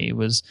me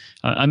was,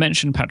 I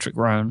mentioned Patrick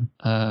Rohn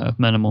of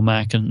Minimal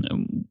Mac,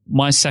 and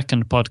my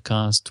second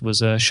podcast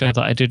was a show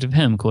that I did with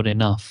him called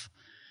Enough.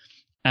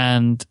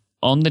 And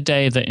on the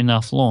day that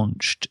Enough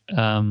launched,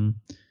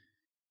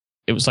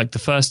 it was like the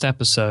first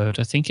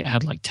episode, I think it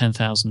had like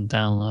 10,000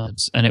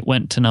 downloads, and it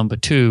went to number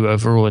 2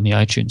 overall in the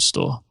iTunes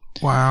store.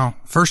 Wow.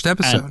 First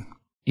episode.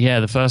 Yeah,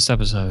 the first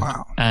episode.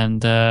 Wow.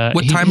 And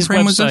what time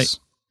frame was this?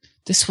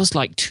 This was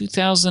like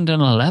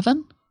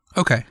 2011.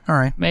 Okay. All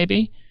right.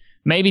 Maybe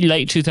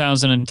late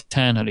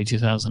 2010, early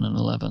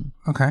 2011.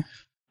 Okay.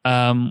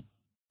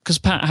 Because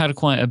Pat had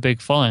quite a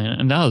big following,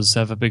 and does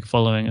have a big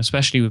following,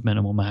 especially with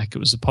Minimal Mac. It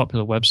was a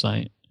popular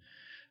website.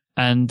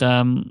 And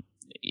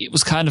it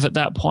was kind of at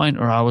that point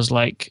where I was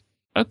like,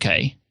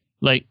 okay,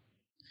 like,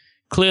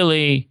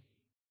 clearly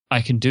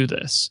I can do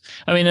this.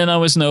 I mean, and I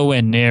was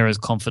nowhere near as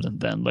confident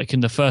then. Like, in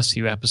the first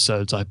few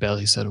episodes, I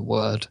barely said a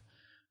word,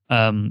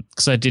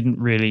 because I didn't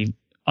really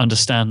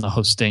understand the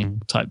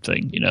hosting type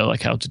thing, you know,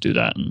 like how to do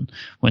that and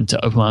when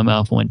to open my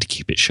mouth and when to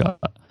keep it shut.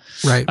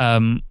 Right.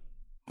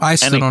 I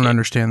still don't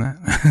understand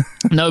that.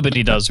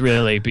 Nobody does,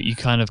 really, but you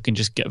kind of can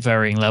just get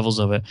varying levels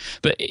of it.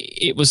 But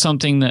it was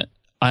something that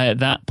at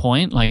that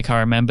point, like, I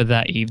remember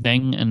that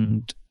evening,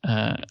 and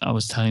I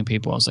was telling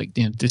people, I was like,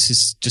 you know, this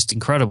is just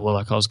incredible.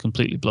 Like, I was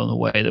completely blown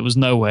away. There was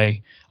no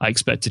way I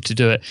expected to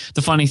do it.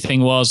 The funny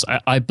thing was,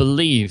 I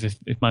believe,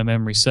 if my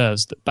memory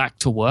serves, that Back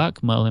to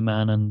Work, Merlin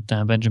Mann and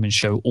Dan Benjamin's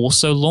show,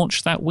 also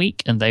launched that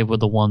week, and they were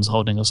the ones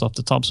holding us off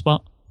the top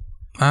spot.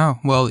 Oh,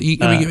 well,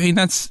 I mean,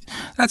 that's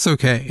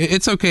okay.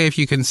 It's okay if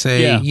you can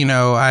say, Yeah. you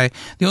know,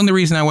 the only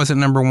reason I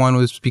wasn't number 1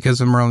 was because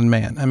of Merlin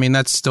Mann. I mean,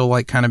 that's still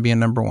like kind of being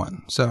number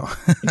 1. So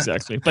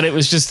Exactly. But it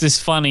was just this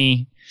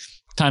funny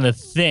kind of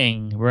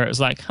thing where it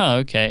was like, oh,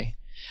 okay.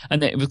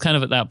 And it was kind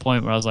of at that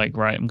point where I was like,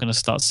 right, I'm going to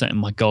start setting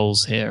my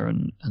goals here,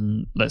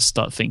 and let's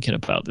start thinking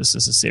about this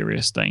as a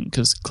serious thing,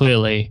 because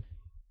clearly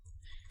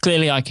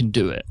I can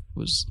do it.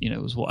 Was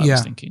what I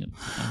was thinking.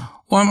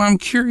 Well, I'm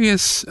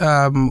curious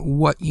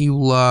what you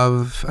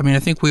love. I mean, I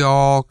think we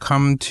all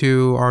come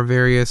to our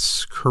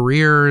various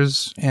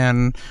careers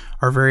and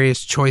our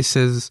various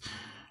choices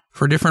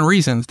for different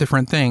reasons,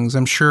 different things.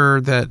 I'm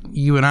sure that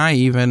you and I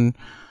even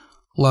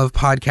love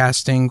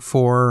podcasting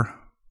for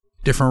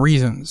different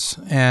reasons,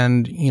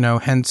 and, you know,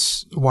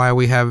 hence why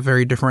we have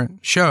very different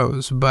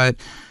shows. But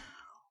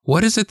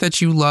what is it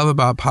that you love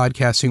about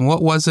podcasting?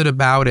 What was it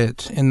about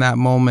it in that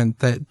moment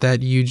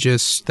that you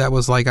just, that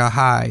was like a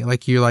high?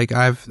 Like, you're like,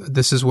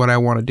 this is what I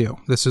want to do.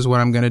 This is what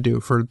I'm going to do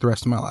for the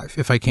rest of my life,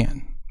 if I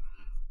can.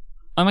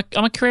 I'm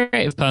a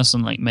creative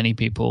person, like many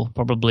people.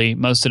 Probably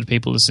most of the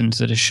people listening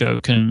to this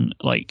show can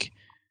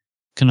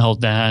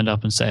hold their hand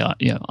up and say,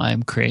 yeah, I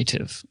am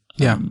creative.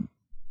 Yeah.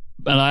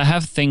 And I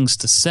have things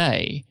to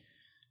say.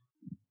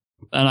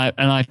 And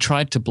I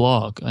tried to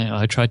blog.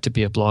 I tried to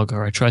be a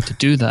blogger. I tried to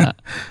do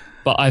that.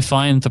 But I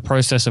find the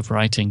process of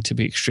writing to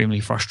be extremely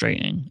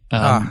frustrating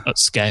at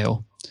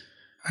scale.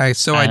 I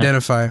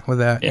identify with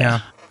that.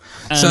 Yeah.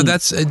 So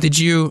that's,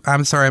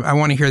 I'm sorry, I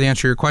want to hear the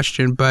answer to your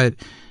question, but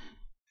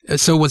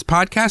so was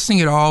podcasting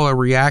at all a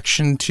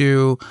reaction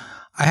to,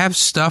 I have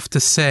stuff to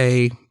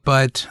say,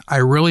 but I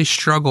really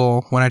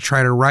struggle when I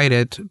try to write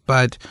it.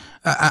 But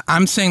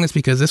I'm saying this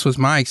because this was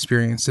my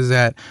experience, is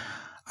that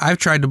I've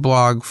tried to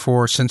blog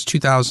since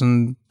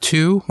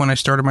 2002 when I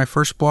started my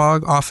first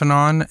blog, off and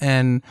on,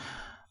 and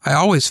I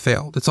always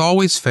failed. It's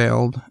always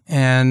failed.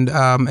 And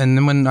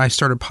then when I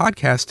started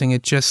podcasting,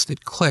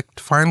 it clicked.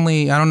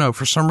 Finally, I don't know,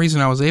 for some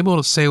reason I was able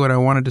to say what I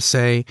wanted to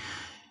say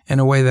in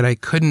a way that I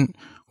couldn't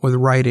with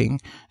writing.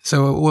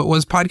 So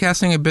was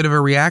podcasting a bit of a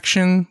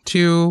reaction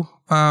to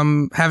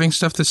having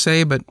stuff to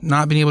say, but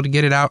not being able to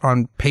get it out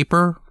on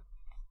paper?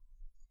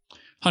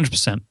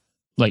 100%.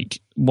 Like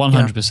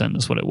 100%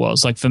 is what it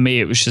was. Like, for me,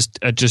 it was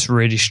I just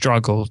really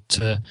struggled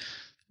to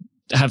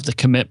have the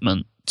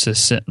commitment to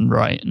sit and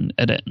write and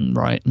edit and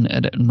write and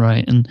edit and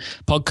write. And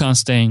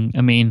podcasting,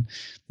 I mean,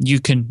 you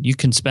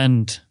can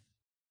spend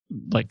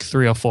like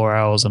 3 or 4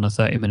 hours on a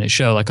 30-minute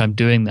show. Like, I'm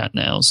doing that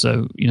now.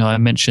 So, you know, I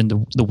mentioned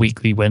the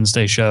weekly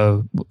Wednesday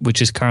show,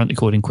 which is currently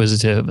called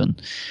Inquisitive,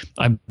 and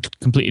I've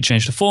completely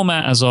changed the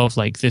format as of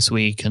like this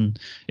week. And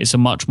it's a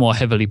much more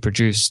heavily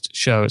produced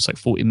show. It's like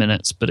 40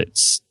 minutes, but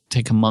it's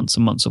taken months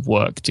and months of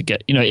work to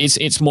get, you know,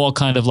 it's more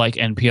kind of like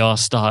NPR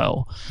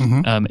style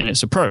in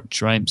its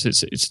approach, right? So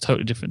it's a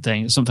totally different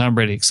thing. It's something I'm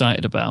really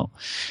excited about.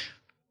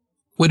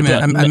 Wait a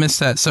minute, I missed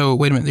that. So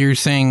wait a minute, you're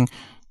saying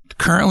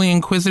currently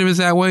Inquisitive is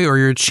that way, or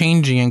you're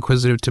changing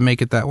Inquisitive to make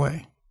it that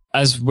way?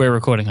 As we're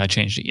recording, I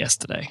changed it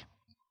yesterday.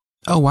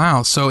 Oh,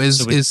 wow. So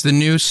is the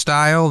new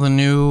style, the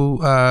new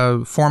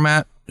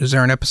format, is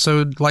there an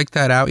episode like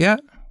that out yet?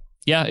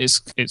 Yeah,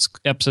 it's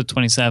episode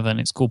 27.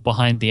 It's called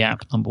Behind the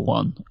App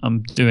 #1.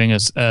 I'm doing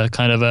a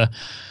kind of a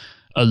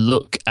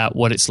look at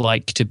what it's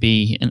like to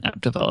be an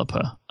app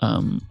developer.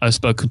 I've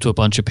spoken to a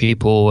bunch of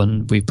people,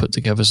 and we've put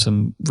together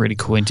some really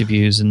cool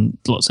interviews and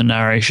lots of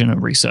narration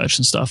and research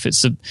and stuff.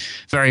 It's a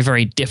very,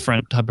 very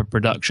different type of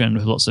production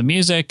with lots of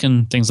music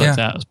and things like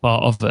that as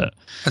part of it.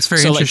 That's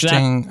very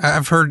interesting. Like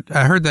that,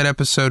 I heard that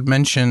episode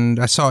mentioned.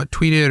 I saw it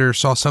tweeted or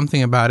saw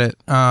something about it.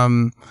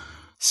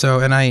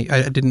 So, and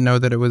I didn't know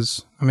that it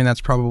was, I mean,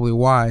 that's probably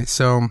why.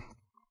 So,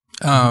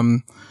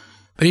 but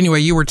anyway,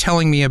 you were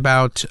telling me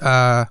about,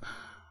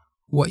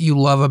 what you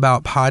love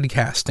about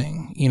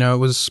podcasting. You know, it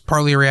was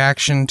partly a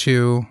reaction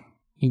to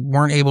you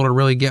weren't able to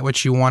really get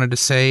what you wanted to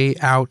say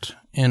out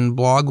in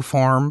blog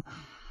form.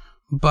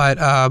 But,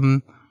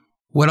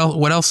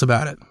 what else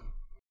about it?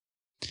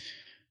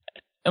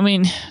 I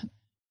mean,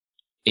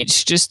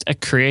 it's just a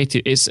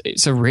creative,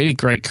 it's a really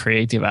great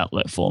creative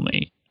outlet for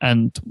me.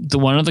 And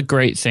one of the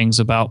great things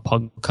about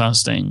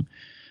podcasting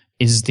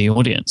is the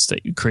audience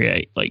that you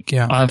create. Like,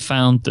 I've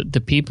found that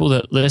the people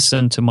that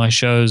listen to my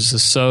shows are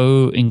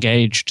so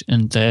engaged,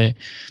 and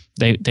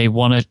they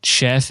want to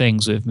share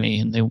things with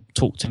me, and they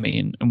talk to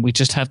me, and we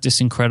just have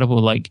this incredible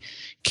like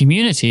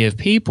community of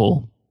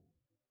people.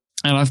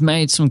 And I've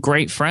made some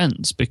great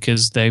friends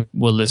because they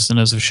were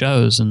listeners of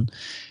shows, and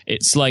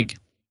it's like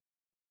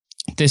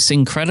this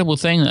incredible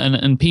thing.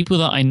 And people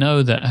that I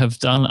know that have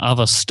done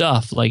other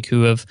stuff, like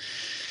who have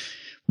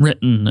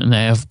written and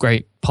they have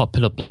great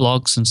popular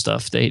blogs and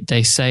stuff,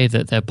 they say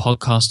that their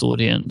podcast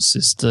audience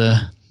is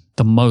the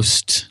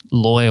most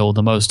loyal,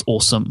 the most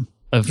awesome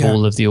of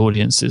all of the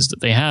audiences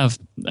that they have.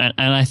 And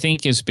I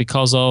think it's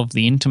because of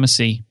the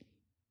intimacy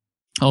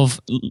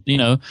of, you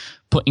know,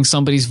 putting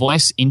somebody's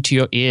voice into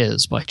your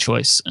ears by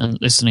choice and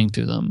listening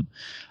to them.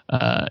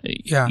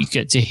 You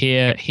get to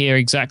hear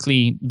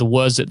exactly the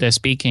words that they're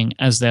speaking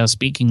as they're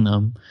speaking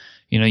them.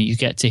 You know, you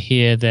get to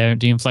hear the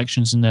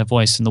inflections in their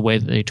voice and the way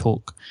that they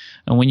talk.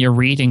 And when you're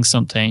reading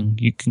something,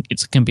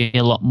 it can be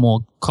a lot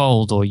more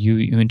cold, or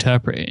you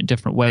interpret it in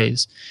different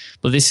ways.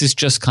 But this is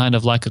just kind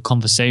of like a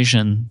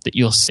conversation that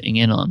you're sitting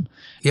in on.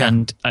 Yeah.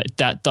 And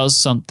that does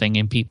something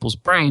in people's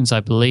brains, I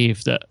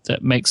believe,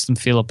 that makes them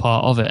feel a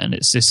part of it. And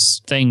it's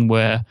this thing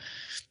where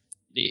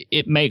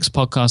it makes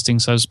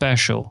podcasting so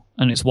special,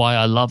 and it's why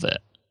I love it.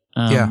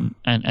 And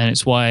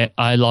it's why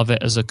I love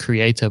it as a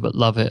creator, but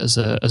love it as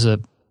a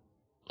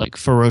like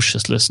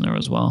ferocious listener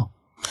as well.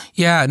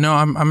 Yeah, no,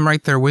 I'm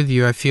right there with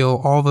you. I feel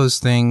all those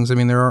things. I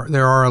mean, there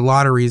are a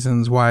lot of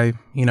reasons why,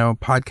 you know,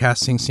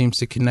 podcasting seems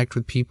to connect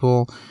with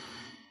people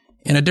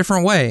in a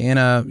different way, in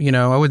a, you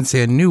know, I wouldn't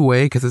say a new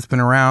way because it's been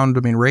around.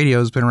 I mean,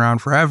 radio's been around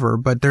forever,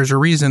 but there's a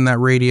reason that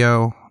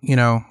radio, you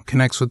know,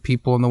 connects with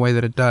people in the way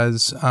that it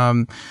does.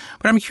 But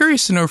I'm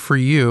curious to know for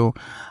you,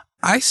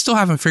 I still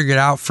haven't figured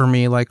out for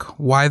me, like,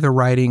 why the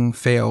writing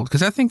failed.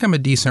 Because I think I'm a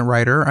decent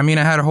writer. I mean,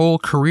 I had a whole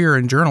career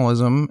in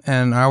journalism,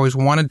 and I always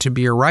wanted to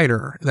be a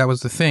writer. That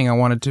was the thing. I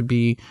wanted to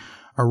be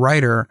a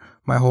writer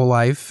my whole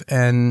life.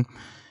 And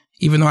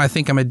even though I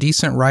think I'm a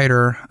decent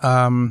writer,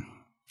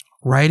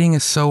 writing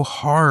is so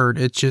hard.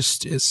 It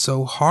just is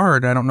so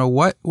hard. I don't know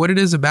what it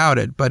is about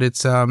it, but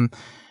it's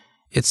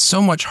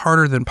so much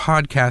harder than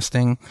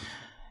podcasting.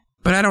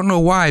 But I don't know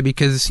why,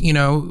 because, you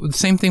know, the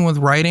same thing with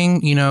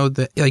writing, you know,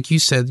 like you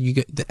said, you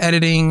get the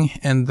editing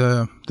and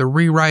the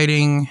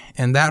rewriting,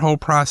 and that whole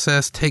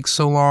process takes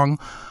so long.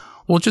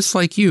 Well, just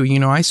like you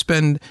know, I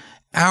spend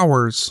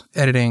hours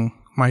editing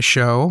my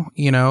show,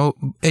 you know,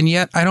 and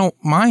yet I don't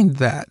mind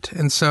that.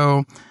 And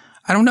so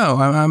I don't know.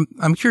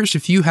 I'm curious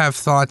if you have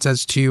thoughts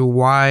as to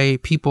why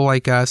people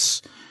like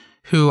us,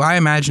 who I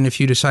imagine if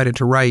you decided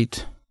to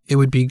write, it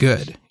would be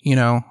good. You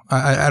know,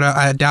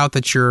 I doubt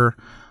that you're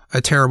a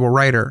terrible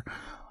writer,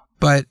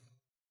 but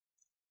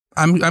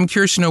I'm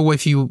curious to know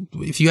if you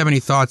have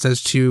any thoughts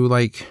as to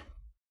like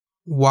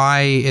why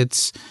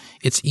it's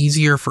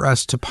easier for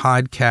us to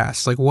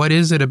podcast. Like, what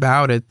is it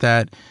about it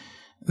that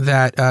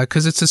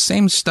because it's the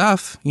same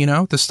stuff, you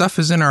know, the stuff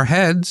is in our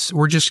heads.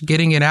 We're just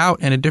getting it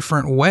out in a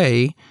different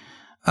way.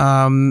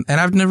 And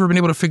I've never been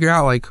able to figure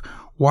out like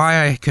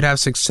why I could have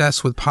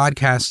success with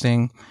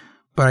podcasting,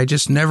 but I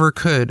just never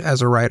could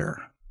as a writer.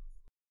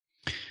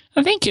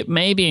 I think it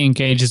maybe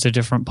engages a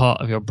different part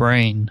of your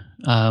brain,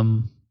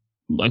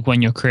 like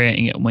when you're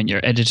creating it, when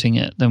you're editing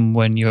it, than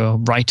when you're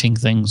writing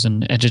things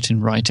and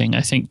editing writing.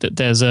 I think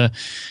that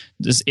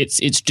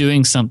it's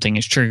doing something,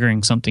 it's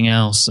triggering something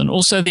else. And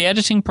also the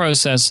editing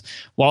process,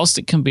 whilst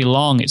it can be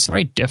long, it's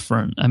very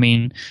different. I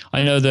mean,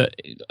 I know that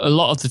a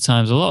lot of the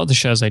times, a lot of the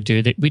shows I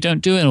do, we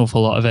don't do an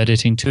awful lot of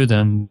editing to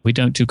them. We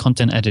don't do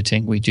content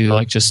editing. We do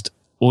like just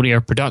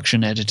audio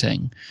production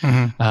editing.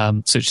 So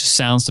it just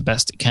sounds the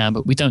best it can,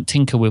 but we don't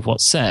tinker with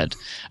what's said.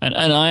 And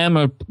I am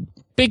a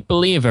big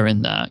believer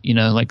in that,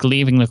 like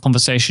leaving the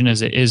conversation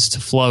as it is to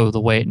flow the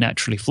way it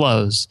naturally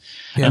flows.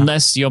 Yeah.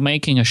 Unless you're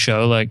making a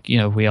show like,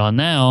 we are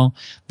now,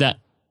 that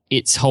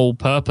its whole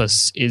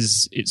purpose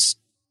is it's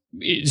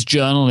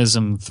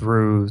journalism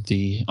through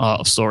the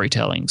art of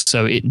storytelling.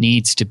 So it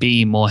needs to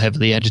be more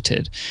heavily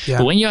edited. Yeah.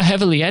 But when you're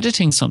heavily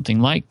editing something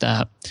like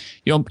that,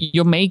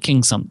 you're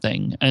making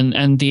something,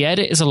 and the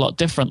edit is a lot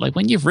different. Like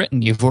when you've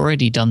written, you've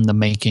already done the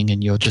making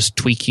and you're just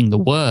tweaking the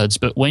words.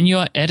 But when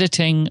you're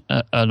editing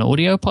an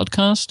audio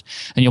podcast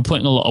and you're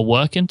putting a lot of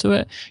work into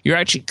it, you're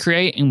actually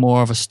creating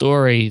more of a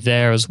story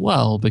there as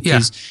well,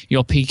 because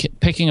you're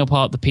picking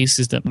apart the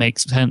pieces that make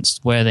sense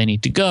where they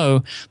need to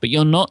go, but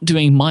you're not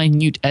doing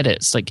minute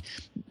edits. Like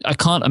I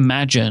can't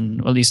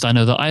imagine, or at least I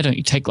know that I don't,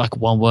 you take like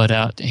one word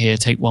out here,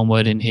 take one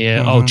word in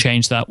here,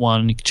 change that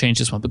one, change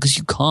this one, because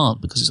you can't,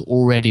 because it's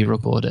already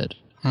recorded.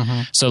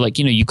 So like,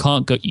 you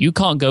can't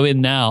go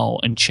in now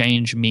and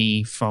change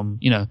me from,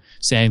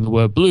 saying the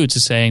word blue to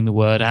saying the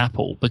word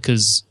apple,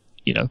 because,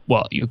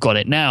 you've got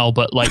it now,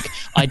 but like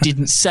I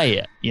didn't say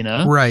it,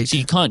 Right. So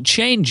you can't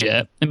change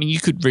it. I mean, you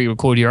could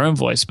re-record your own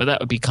voice, but that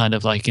would be kind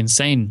of like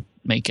insane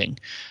making.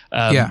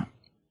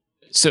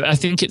 So I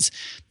think it's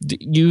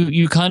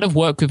you kind of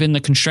work within the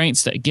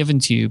constraints that are given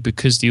to you,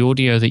 because the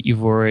audio that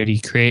you've already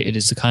created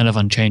is kind of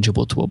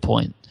unchangeable to a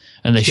point,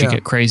 unless you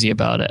get crazy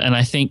about it. And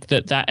I think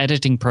that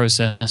editing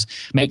process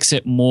makes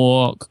it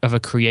more of a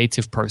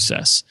creative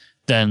process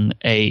than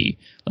an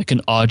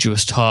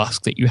arduous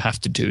task that you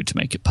have to do to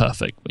make it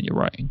perfect when you're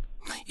writing.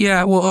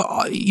 Yeah,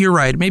 well, you're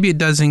right. Maybe it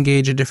does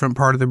engage a different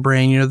part of the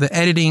brain. The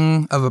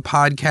editing of a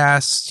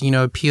podcast,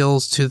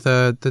 appeals to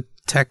the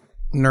tech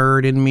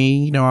nerd in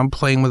me. I'm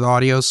playing with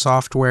audio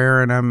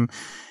software, and I'm,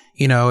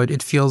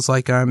 it feels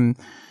like I'm,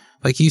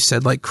 like you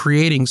said, like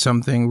creating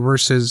something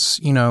versus,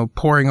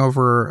 poring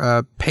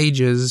over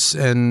pages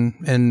and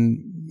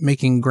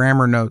making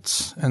grammar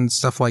notes and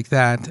stuff like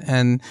that.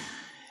 And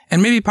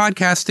maybe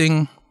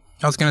podcasting,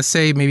 I was going to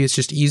say maybe it's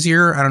just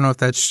easier. I don't know if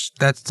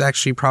that's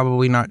actually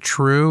probably not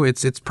true.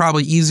 It's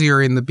probably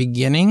easier in the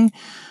beginning.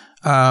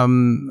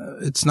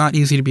 It's not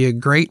easy to be a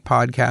great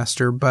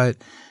podcaster, but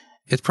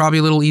it's probably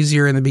a little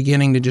easier in the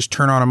beginning to just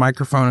turn on a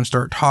microphone and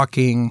start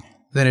talking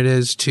than it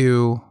is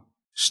to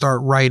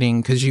start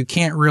writing, because you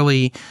can't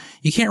really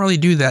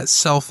do that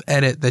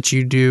self-edit that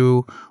you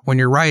do when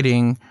you're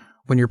writing,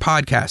 when you're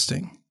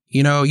podcasting.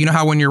 You know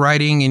how when you're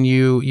writing and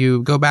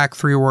you go back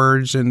 3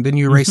 words and then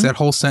you erase that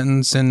whole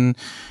sentence and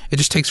it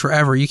just takes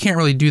forever. You can't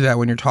really do that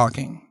when you're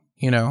talking.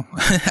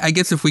 I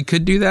guess if we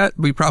could do that,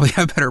 we probably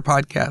have better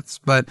podcasts,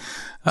 but,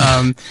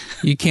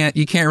 you can't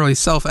really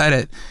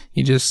self-edit.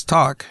 You just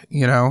talk,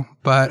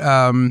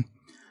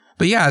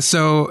 but yeah,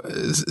 so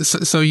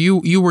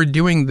you were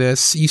doing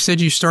this. You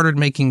said you started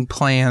making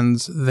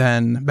plans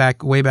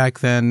way back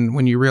then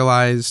when you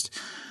realized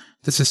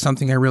this is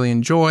something I really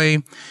enjoy.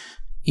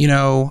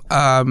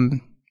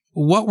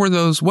 What were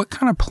those? What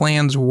kind of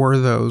plans were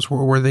those?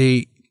 Were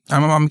they?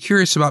 I'm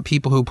curious about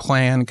people who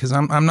plan, because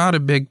I'm not a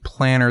big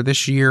planner.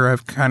 This year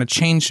I've kind of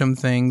changed some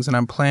things and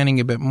I'm planning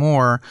a bit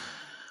more.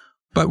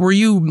 But were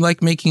you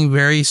like making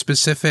very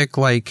specific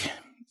like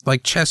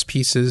chess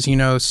pieces?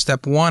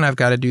 Step 1 I've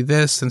got to do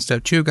this, and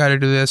step 2 I've got to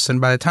do this,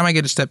 and by the time I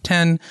get to step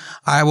 10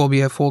 I will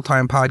be a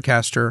full-time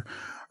podcaster,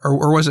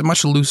 or was it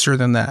much looser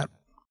than that?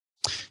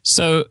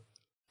 So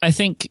I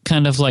think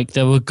kind of like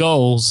there were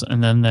goals,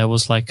 and then there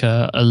was like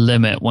a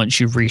limit. Once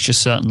you reach a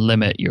certain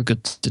limit, you're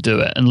good to do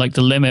it. And like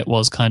the limit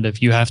was kind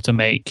of, you have to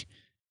make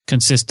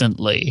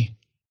consistently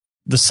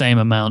the same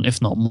amount,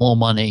 if not more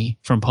money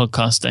from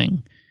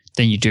podcasting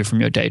than you do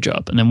from your day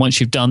job. And then once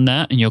you've done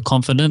that and you're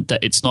confident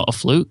that it's not a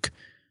fluke,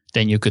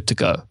 then you're good to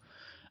go.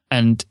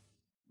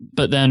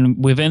 But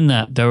then within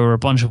that, there were a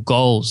bunch of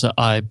goals that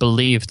I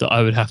believed that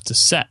I would have to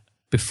set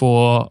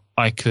before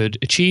I could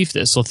achieve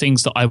this, or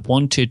things that I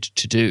wanted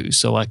to do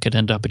so I could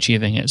end up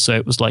achieving it. So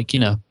it was like,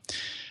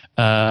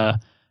 have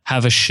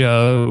a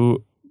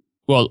show.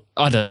 Well,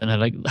 I don't know,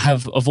 like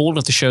have, of all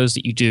of the shows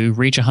that you do,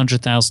 reach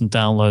 100,000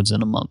 downloads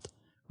in a month.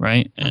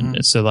 Right.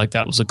 And so like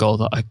that was a goal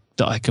that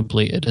I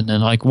completed. And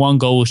then like one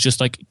goal was just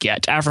like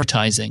get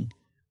advertising.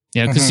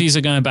 Yeah, because these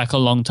are going back a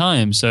long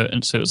time. So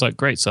it was like,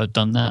 great. So I'd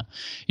done that.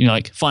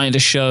 Like find a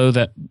show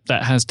that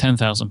has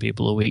 10,000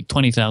 people a week,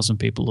 20,000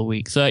 people a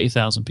week,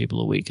 30,000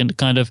 people a week. And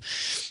kind of,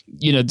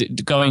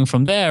 going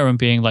from there and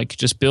being like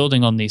just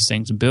building on these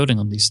things and building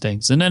on these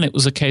things. And then it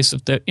was a case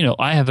of that,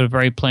 I have a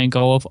very plain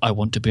goal of I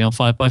want to be on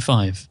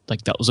 5x5.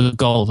 Like that was a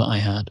goal that I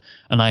had,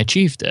 and I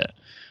achieved it.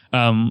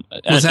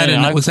 Was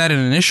that an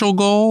initial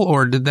goal,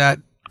 or did that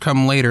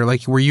come later?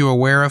 Like, were you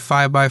aware of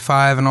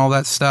 5x5 and all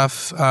that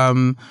stuff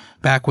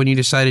back when you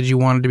decided you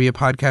wanted to be a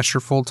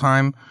podcaster full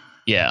time?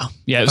 Yeah,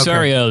 it was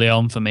very early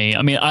on for me.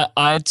 I mean,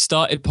 I'd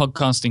started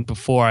podcasting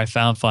before I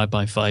found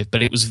 5x5,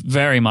 but it was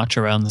very much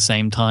around the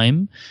same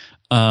time.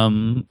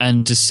 And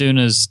as soon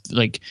as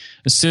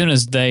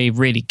they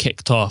really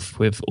kicked off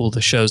with all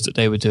the shows that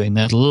they were doing,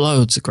 they had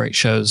loads of great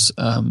shows,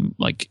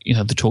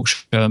 the Talk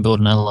Show and Build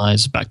and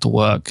Analyze, Back to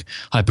Work,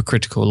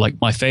 Hypercritical,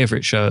 like my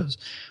favorite shows.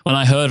 When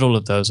I heard all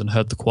of those and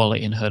heard the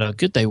quality and heard how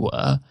good they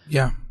were,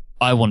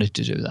 I wanted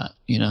to do that.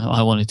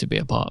 I wanted to be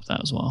a part of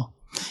that as well.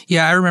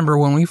 Yeah, I remember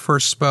when we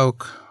first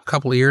spoke a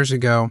couple of years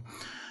ago.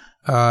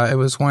 It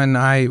was when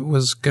I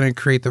was going to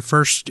create the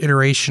first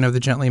iteration of the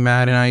Gently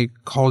Mad, and I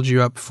called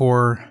you up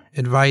for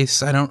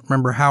advice. I don't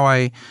remember how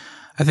I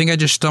think I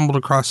just stumbled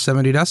across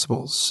 70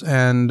 decibels,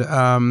 and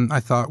I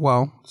thought,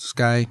 well, this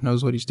guy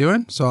knows what he's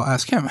doing, so I'll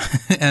ask him.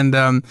 And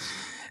I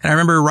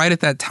remember right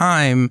at that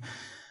time,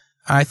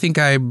 I think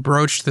I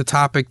broached the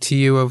topic to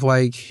you of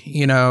like,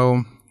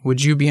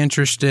 would you be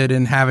interested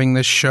in having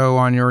this show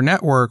on your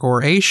network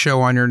or a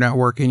show on your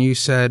network? And you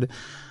said,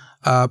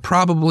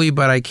 probably,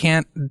 but I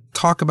can't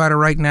talk about it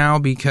right now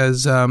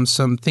because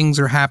some things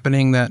are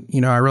happening that,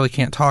 I really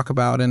can't talk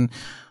about. And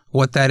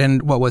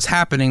what was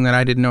happening that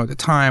I didn't know at the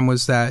time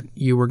was that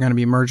you were going to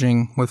be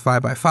merging with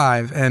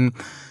 5x5. And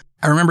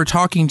I remember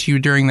talking to you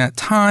during that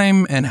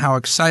time and how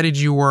excited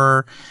you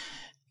were.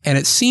 And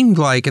it seemed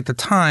like at the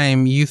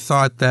time you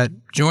thought that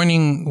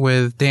joining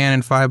with Dan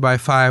and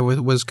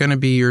 5x5 was going to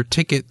be your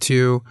ticket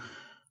to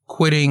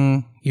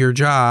quitting your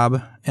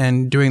job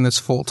and doing this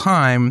full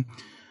time.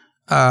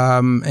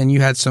 And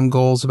you had some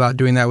goals about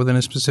doing that within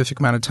a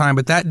specific amount of time,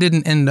 but that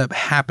didn't end up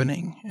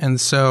happening.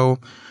 And so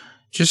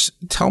just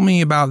tell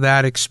me about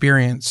that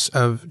experience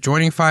of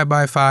joining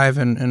 5x5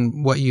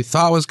 and what you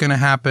thought was going to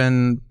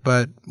happen,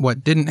 but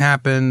what didn't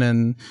happen,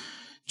 and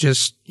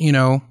just,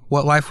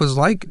 what life was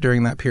like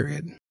during that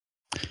period.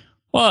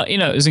 Well, it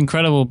was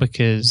incredible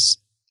because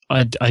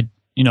I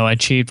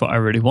achieved what I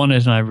really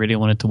wanted, and I really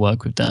wanted to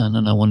work with Dan,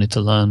 and I wanted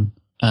to learn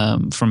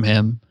from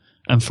him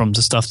and from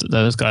the stuff that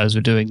those guys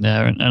were doing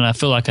there, and I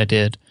feel like I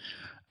did.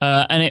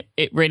 And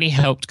it really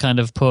helped kind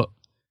of put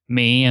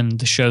me and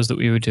the shows that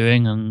we were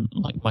doing and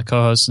like my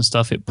co-hosts and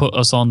stuff, it put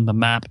us on the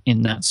map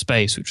in that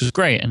space, which was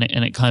great, and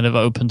it kind of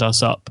opened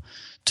us up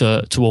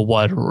to a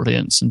wider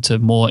audience and to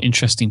more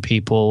interesting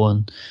people,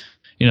 and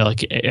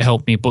it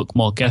helped me book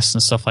more guests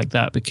and stuff like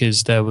that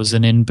because there was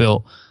an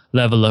inbuilt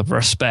level of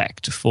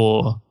respect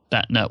for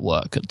that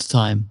network at the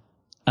time.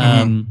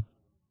 And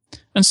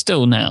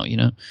still now,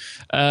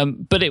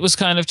 but it was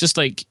kind of just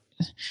like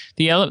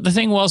the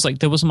thing was like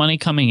there was money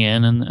coming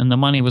in and the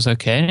money was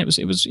okay. And it was,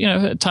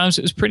 at times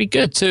it was pretty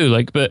good too.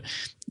 Like, but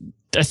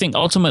I think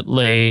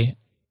ultimately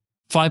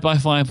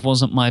 5x5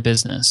 wasn't my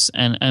business.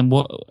 And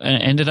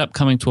it ended up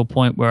coming to a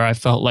point where I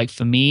felt like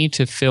for me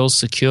to feel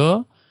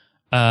secure,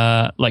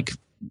 like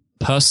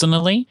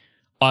personally,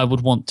 I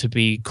would want to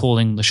be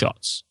calling the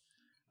shots.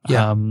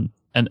 Yeah.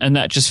 And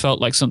that just felt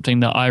like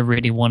something that I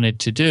really wanted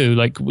to do.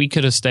 Like we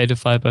could have stayed at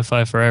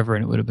 5x5 forever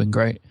and it would have been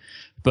great.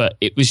 But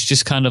it was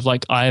just kind of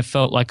like I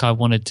felt like I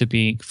wanted to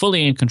be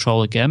fully in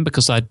control again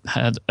because I'd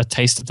had a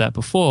taste of that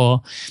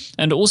before.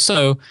 And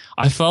also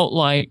I felt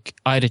like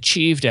I'd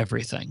achieved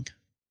everything.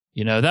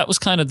 That was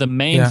kind of the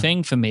main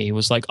thing for me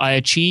was like I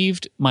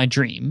achieved my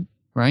dream,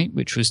 right?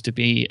 Which was to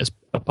be as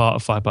a part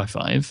of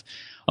 5x5.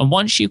 And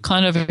once you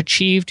kind of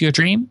achieved your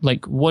dream,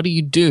 like what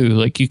do?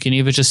 Like you can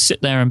either just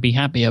sit there and be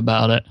happy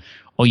about it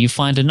or you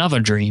find another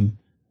dream.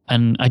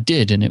 And I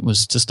did, and it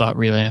was to start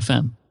Relay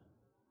FM.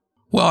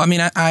 Well, I mean,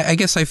 I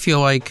guess I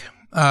feel like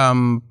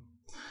part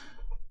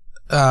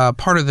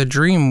of the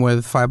dream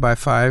with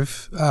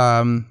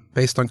 5x5,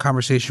 based on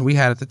conversation we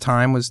had at the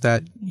time, was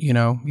that,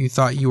 you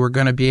thought you were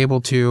going to be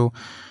able to,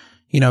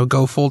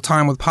 go full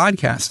time with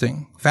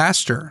podcasting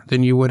faster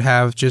than you would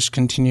have just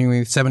continuing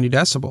with 70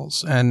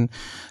 decibels. And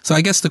so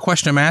I guess the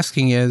question I'm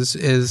asking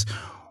is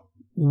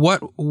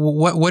what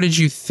did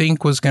you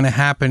think was going to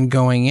happen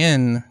going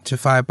in to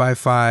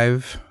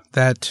 5x5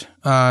 that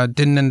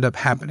didn't end up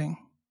happening?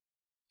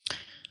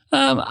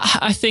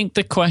 I think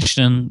the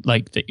question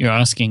like that you're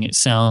asking, it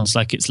sounds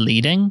like it's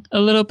leading a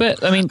little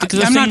bit. I mean,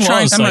 I'm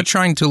not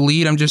trying to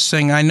lead. I'm just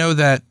saying I know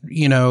that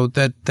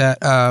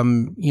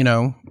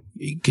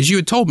because you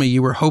had told me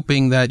you were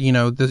hoping that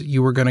that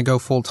you were going to go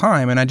full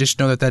time, and I just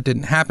know that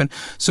didn't happen.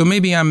 So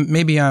maybe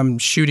I'm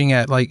shooting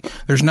at like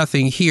there's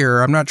nothing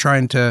here. I'm not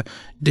trying to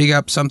dig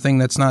up something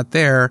that's not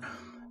there,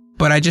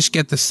 but I just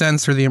get the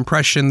sense or the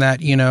impression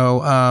that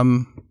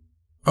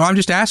I'm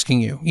just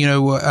asking you,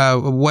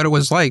 what it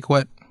was like,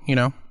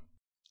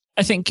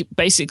 I think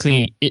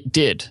basically it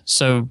did.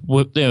 So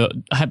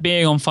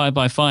being on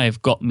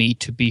 5x5 got me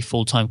to be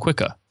full time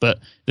quicker. But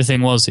the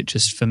thing was, it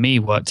just for me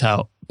worked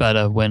out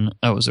better when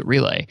I was at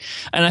Relay.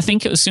 And I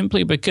think it was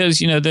simply because,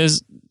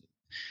 there's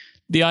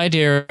the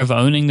idea of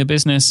owning the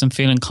business and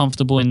feeling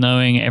comfortable in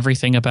knowing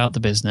everything about the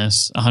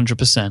business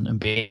 100% and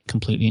being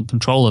completely in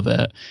control of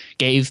it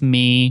gave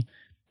me,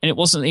 and it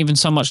wasn't even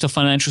so much the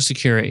financial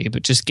security,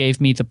 but just gave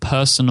me the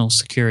personal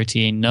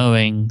security in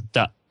knowing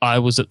that I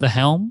was at the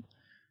helm.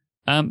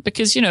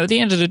 Because, at the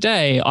end of the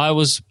day, I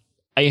was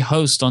a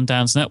host on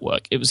Dan's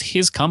network. It was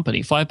his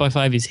company.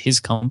 5x5 is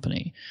his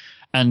company.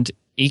 And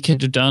he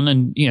could have done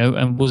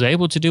and was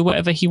able to do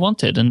whatever he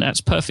wanted. And that's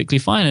perfectly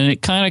fine. And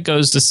it kind of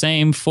goes the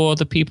same for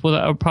the people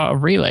that are part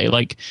of Relay.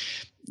 Like,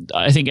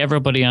 I think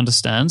everybody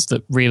understands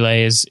that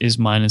Relay is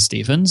mine and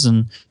Stephen's,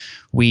 and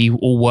we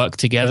all work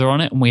together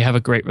on it and we have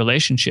a great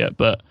relationship.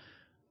 But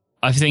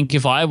I think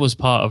if I was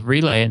part of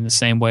Relay in the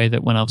same way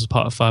that when I was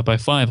part of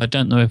 5x5, I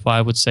don't know if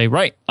I would say,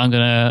 right, I'm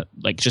going to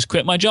like just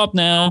quit my job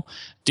now,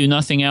 do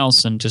nothing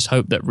else, and just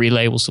hope that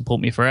Relay will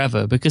support me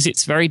forever. Because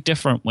it's very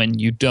different when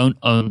you don't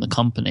own the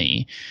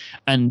company.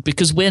 And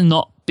because we're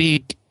not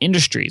big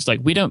industries, like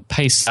we don't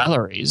pay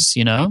salaries,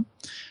 you know?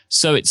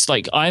 So it's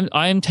like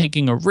I'm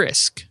taking a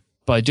risk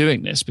by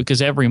doing this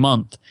because every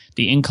month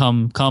the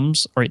income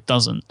comes or it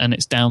doesn't, and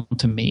it's down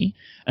to me.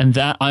 And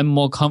that I'm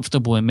more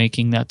comfortable in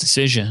making that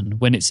decision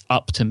when it's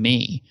up to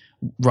me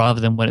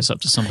rather than when it's up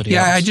to somebody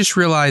else. Yeah, I just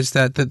realized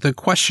that the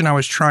question I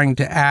was trying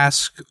to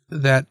ask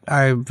that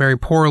I very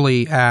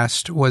poorly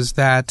asked was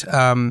that,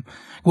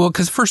 well,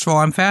 because first of all,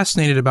 I'm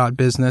fascinated about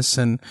business,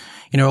 and,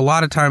 you know, a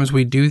lot of times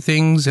we do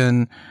things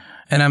and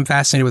I'm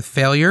fascinated with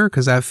failure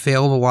because I've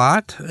failed a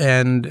lot,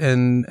 and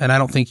I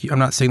don't think, I'm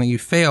not saying that you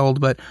failed,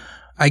 but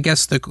I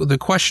guess the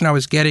question I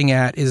was getting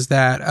at is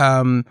that,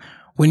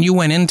 when you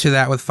went into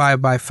that with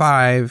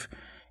 5x5,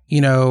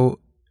 you know,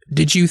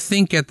 did you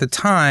think at the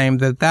time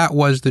that that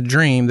was the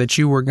dream, that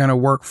you were going to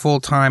work full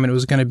time and it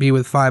was going to be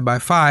with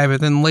 5x5? And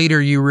then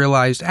later you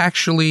realized,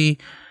 actually,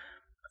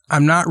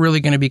 I'm not really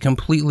going to be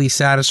completely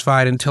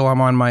satisfied until I'm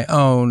on my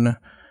own,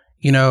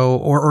 you know,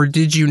 or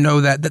did you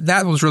know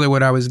that was really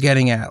what I was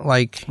getting at?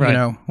 Like, right. You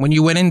know, when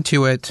you went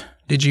into it,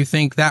 did you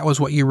think that was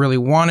what you really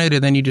wanted?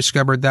 And then you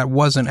discovered that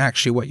wasn't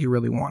actually what you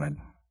really wanted?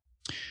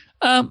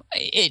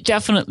 It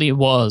definitely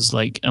was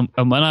like, and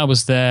when I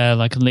was there,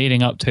 like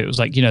leading up to it, was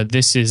like, you know,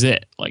 this is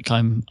it. Like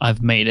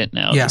I've made it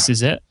now. Yeah. This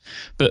is it.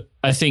 But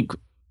I think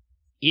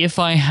if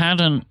I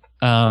hadn't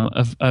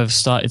have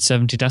started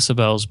 70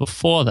 decibels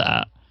before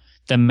that,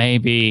 then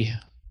maybe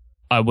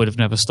I would have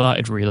never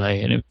started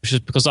Relay. And it was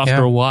just because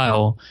after a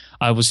while,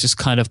 I was just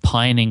kind of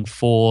pining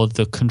for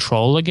the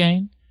control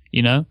again,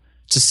 you know,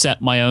 to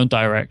set my own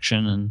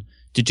direction and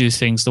to do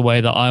things the way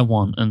that I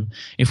want. And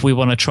if we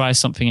want to try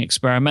something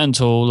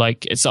experimental,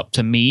 like it's up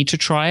to me to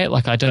try it.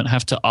 Like I don't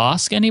have to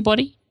ask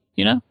anybody,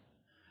 you know?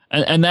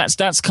 And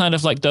that's kind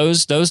of like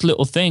those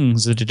little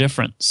things are the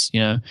difference, you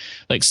know?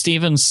 Like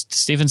Steven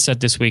said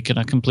this week, and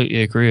I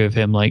completely agree with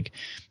him, like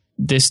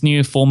this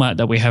new format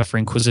that we have for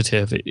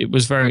Inquisitive, it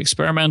was very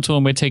experimental,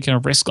 and we're taking a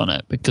risk on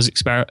it because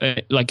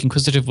like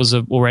Inquisitive was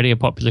already a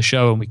popular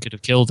show and we could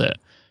have killed it,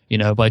 you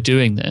know, by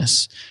doing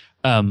this.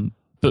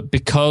 But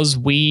because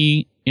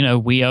we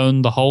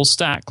own the whole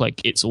stack, like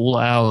it's all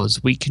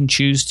ours. We can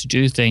choose to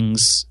do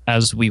things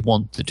as we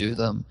want to do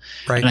them.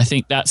 Right. And I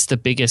think that's the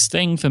biggest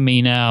thing for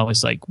me now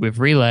is like with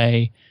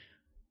Relay,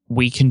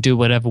 we can do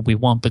whatever we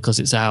want because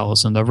it's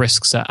ours, and the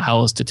risks are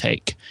ours to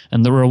take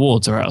and the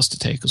rewards are ours to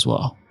take as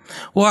well.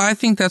 Well, I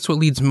think that's what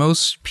leads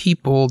most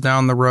people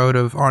down the road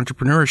of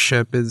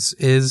entrepreneurship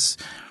is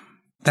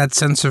that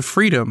sense of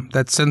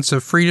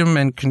freedom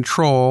and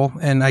control.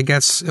 And I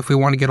guess if we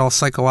want to get all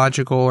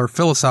psychological or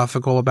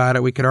philosophical about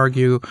it, we could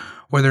argue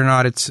whether or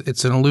not it's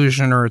an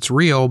illusion or it's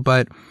real.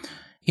 But,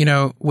 you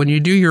know, when you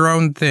do your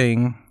own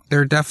thing,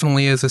 there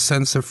definitely is a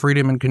sense of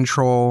freedom and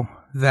control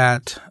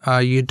that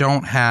you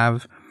don't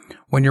have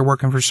when you're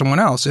working for someone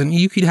else. And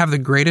you could have the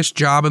greatest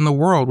job in the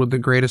world with the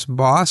greatest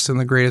boss and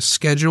the greatest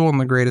schedule and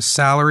the greatest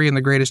salary and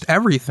the greatest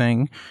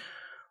everything.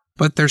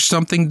 But there's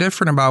something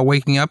different about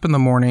waking up in the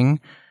morning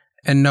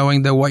and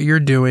knowing that what you're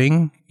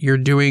doing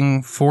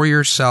for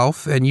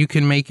yourself, and you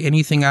can make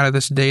anything out of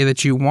this day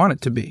that you want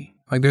it to be.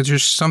 Like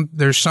there's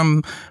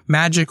some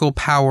magical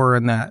power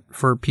in that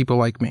for people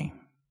like me.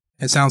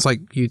 It sounds like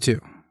you too.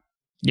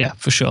 Yeah,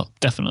 for sure.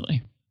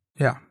 Definitely.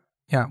 Yeah.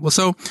 Yeah. Well,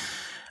 so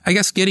I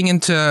guess getting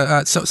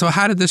into, so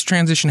how did this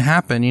transition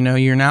happen? You know,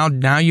 you're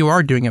now you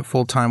are doing it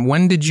full time.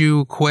 When did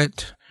you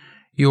quit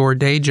your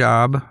day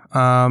job?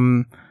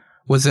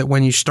 Was it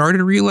when you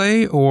started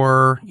Relay,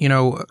 or, you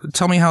know,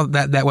 tell me how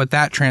what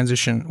that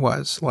transition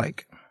was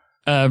like?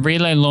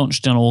 Relay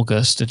launched in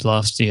August of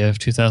last year of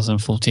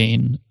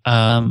 2014.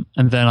 And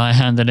then I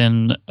handed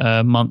in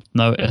a month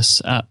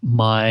notice at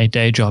my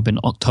day job in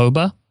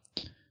October.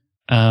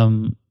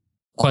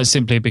 Quite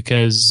simply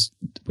because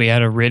we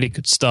had a really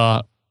good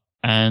start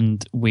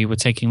and we were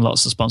taking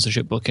lots of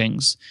sponsorship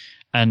bookings.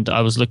 And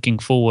I was looking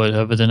forward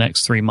over the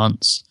next 3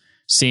 months,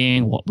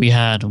 seeing what we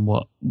had and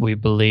what we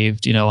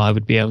believed, you know, I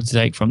would be able to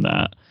take from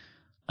that.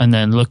 And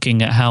then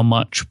looking at how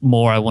much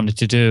more I wanted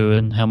to do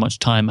and how much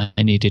time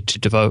I needed to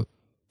devote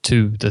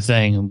to the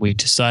thing. And we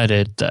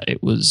decided that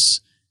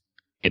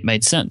it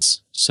made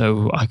sense.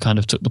 So I kind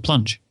of took the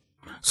plunge.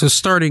 So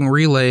starting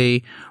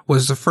Relay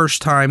was the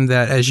first time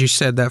that, as you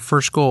said, that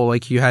first goal,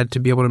 like you had to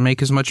be able to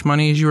make as much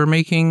money as you were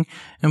making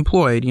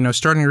employed. You know,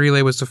 starting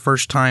Relay was the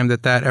first time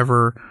that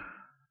ever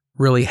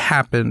really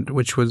happened,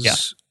 which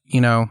was,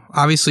 you know,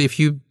 obviously if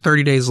you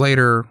 30 days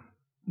later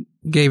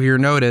gave your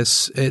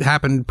notice, it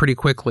happened pretty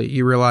quickly.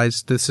 You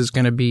realized I'm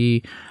going to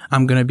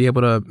be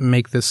able to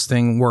make this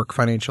thing work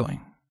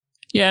financially.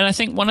 Yeah, and I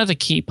think one of the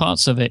key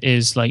parts of it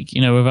is, like,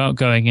 you know, without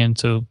going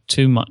into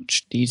too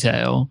much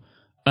detail,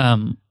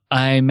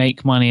 I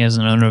make money as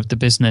an owner of the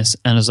business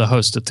and as a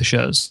host of the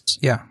shows.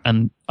 Yeah.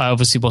 And I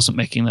obviously wasn't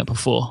making that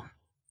before.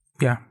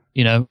 Yeah.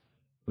 You know,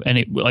 And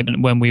it, like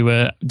when we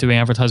were doing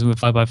advertising with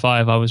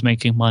 5x5, I was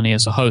making money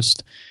as a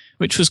host,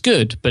 which was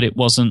good, but it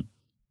wasn't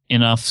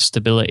enough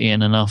stability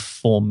and enough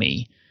for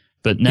me.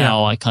 But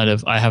now I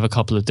have a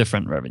couple of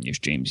different revenue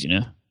streams,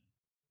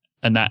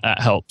 and that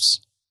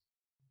helps.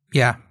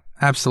 Yeah,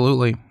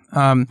 absolutely.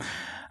 I'm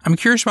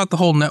curious about the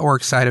whole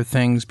network side of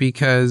things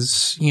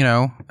because,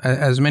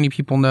 as many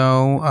people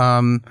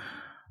know,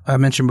 I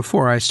mentioned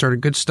before, I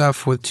started Good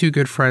Stuff with two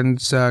good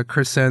friends,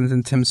 Chris Enns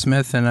and Tim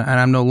Smith, and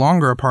I'm no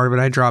longer a part of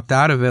it. I dropped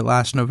out of it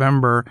last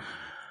November.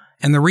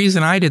 And the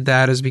reason I did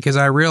that is because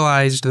I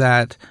realized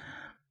that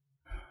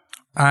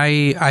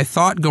I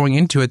thought going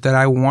into it that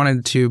I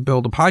wanted to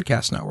build a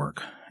podcast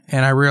network.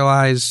 And I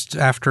realized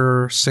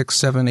after 6,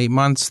 7, 8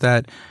 months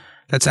that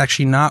that's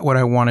actually not what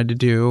I wanted to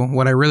do.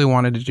 What I really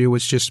wanted to do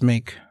was just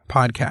make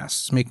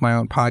podcasts, make my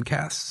own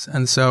podcasts.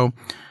 And so,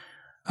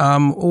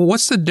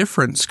 what's the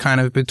difference kind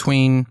of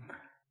between,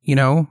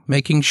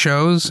 making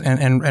shows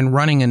and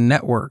running a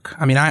network?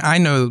 I mean, I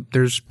know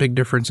there's big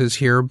differences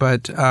here,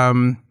 but,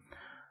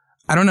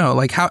 I don't know,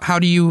 like how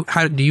do you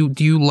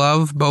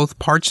love both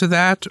parts of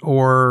that,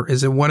 or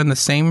is it one and the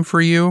same for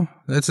you?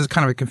 This is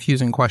kind of a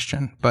confusing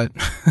question, but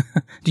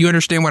do you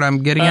understand what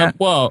I'm getting at?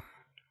 Well,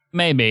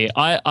 maybe.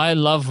 I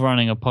love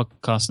running a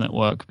podcast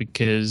network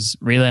because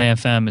Relay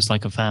FM is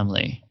like a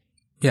family.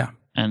 Yeah.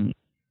 And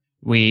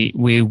we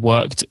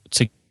worked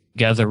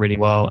together really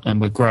well, and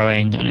we're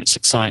growing, and it's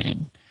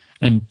exciting.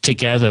 And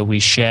together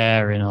we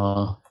share in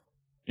our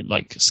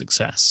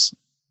success.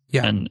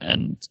 Yeah.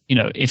 And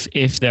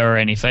if there are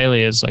any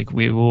failures, like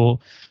we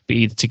will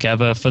be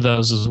together for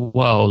those as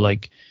well.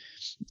 Like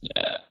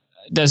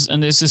there's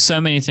just so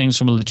many things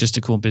from a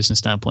logistical and business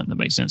standpoint that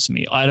make sense to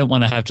me. I don't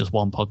want to have just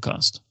one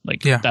podcast.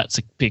 That's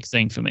a big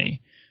thing for me.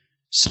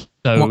 So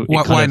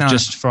why not?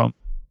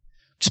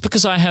 Just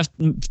because I have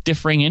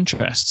differing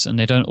interests and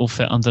they don't all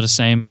fit under the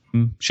same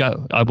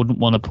show. I wouldn't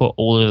want to put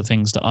all of the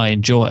things that I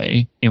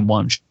enjoy in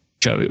one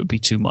show. It would be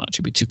too much.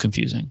 It'd be too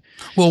confusing.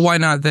 Well, why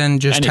not then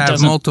just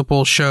have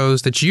multiple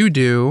shows that you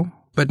do,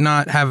 but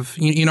not have,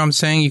 you know what I'm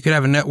saying? You could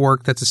have a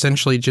network that's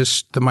essentially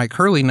just the Myke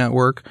Hurley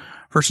network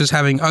versus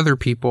having other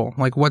people.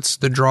 Like, what's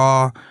the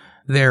draw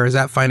there? Is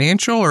that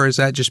financial, or is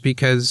that just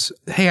because,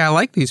 hey, I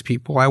like these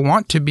people. I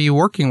want to be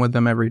working with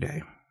them every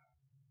day?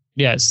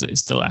 Yeah, it's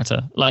the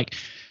latter. Like,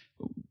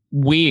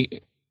 we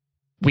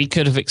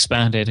could have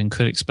expanded and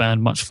could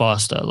expand much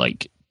faster.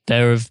 Like,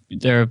 there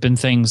have been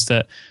things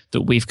that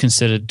we've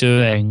considered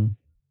doing,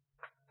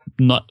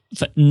 not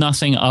for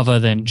nothing other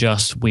than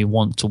just we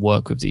want to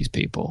work with these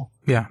people,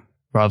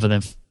 rather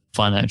than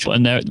financial.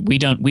 And we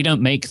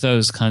don't make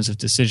those kinds of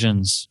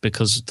decisions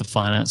because of the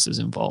finances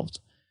involved.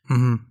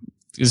 Mm-hmm.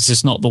 It's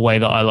just not the way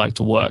that I like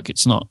to work.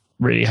 It's not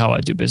really how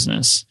I do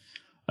business.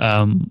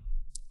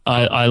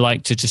 I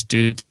like to just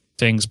do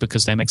things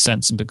because they make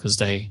sense and because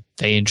they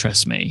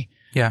interest me.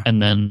 Yeah.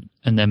 And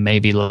then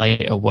maybe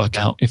later work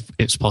out if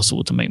it's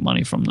possible to make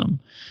money from them.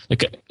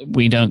 Like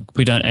we don't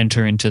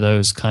enter into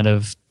those kind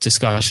of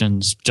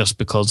discussions just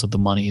because of the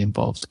money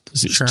involved,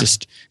 because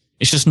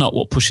it's just not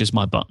what pushes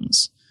my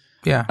buttons.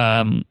 Yeah.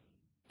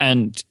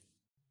 And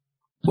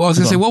well, I was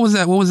gonna say, what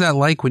was that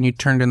like when you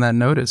turned in that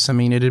notice? I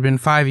mean, it had been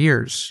 5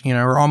 years,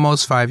 or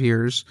almost 5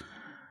 years,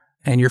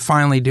 and you're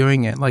finally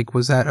doing it. Like,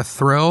 was that a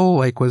thrill?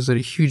 Like, was it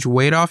a huge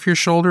weight off your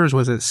shoulders?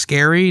 Was it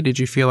scary? Did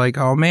you feel like,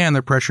 oh man,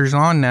 the pressure's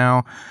on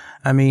now?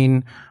 I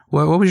mean,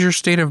 what was your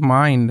state of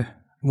mind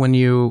when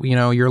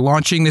you're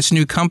launching this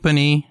new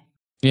company?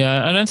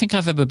 Yeah, I don't think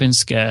I've ever been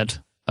scared.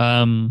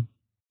 I'm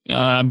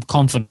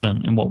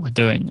confident in what we're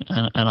doing,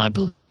 and I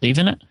believe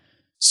in it.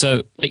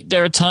 So like,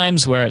 there are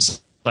times where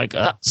it's like,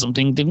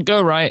 something didn't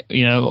go right,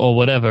 or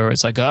whatever.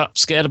 It's like,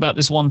 scared about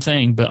this one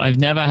thing, but I've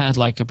never had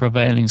like a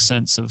prevailing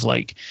sense of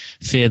like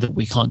fear that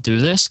we can't do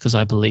this, because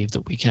I believe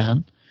that we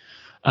can.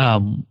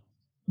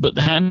 But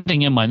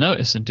handing in my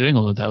notice and doing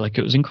all of that, like,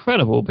 it was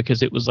incredible,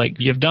 because it was like,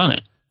 you've done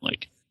it.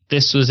 Like,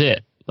 this was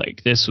it.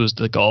 Like, this was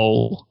the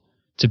goal,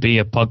 to be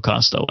a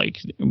podcaster. Like,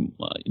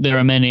 there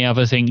are many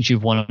other things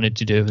you've wanted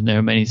to do, and there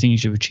are many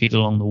things you've achieved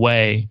along the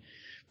way,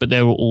 but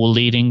they were all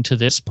leading to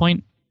this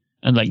point.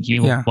 And like,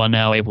 you are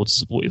now able to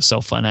support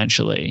yourself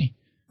financially,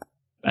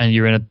 and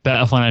you're in a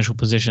better financial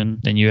position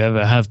than you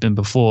ever have been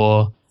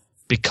before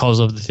because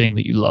of the thing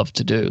that you love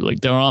to do.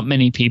 Like, there aren't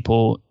many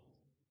people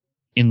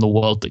in the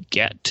world that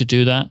get to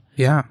do that.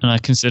 Yeah. And I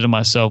consider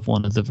myself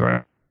one of the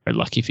very, very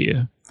lucky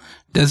few.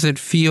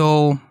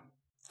 Do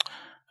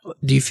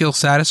you feel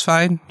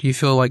satisfied? Do you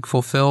feel like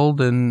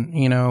fulfilled? And,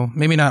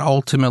 maybe not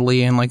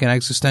ultimately in like an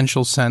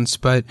existential sense,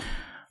 but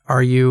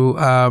are you,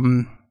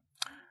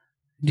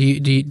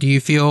 do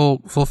you feel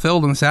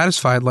fulfilled and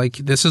satisfied? Like,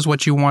 this is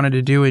what you wanted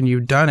to do and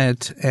you've done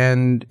it,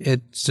 and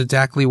it's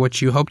exactly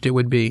what you hoped it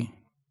would be?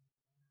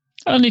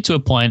 Only to a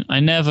point. I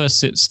never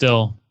sit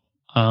still.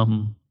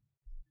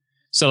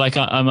 So like,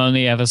 I'm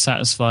only ever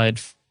satisfied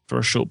for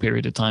a short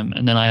period of time,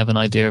 and then I have an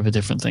idea of a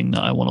different thing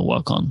that I want to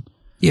work on.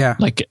 Yeah.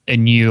 Like a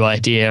new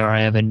idea, or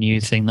I have a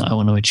new thing that I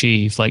want to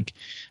achieve. Like,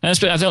 and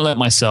I don't let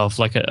myself,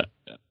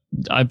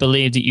 I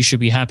believe that you should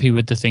be happy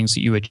with the things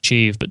that you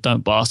achieve, but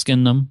don't bask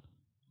in them.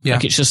 Yeah.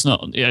 Like, it's just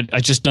not, I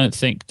just don't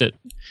think that,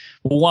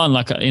 well, one,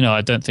 like,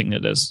 I don't think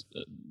that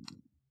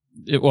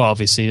well,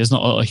 obviously there's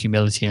not a lot of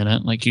humility in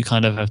it. Like, you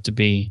kind of have to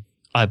be,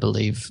 I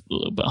believe, a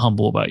little bit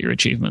humble about your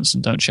achievements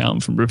and don't shout them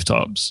from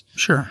rooftops.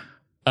 Sure.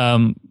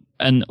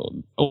 And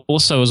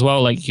also as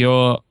well, like,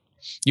 you're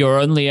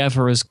only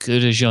ever as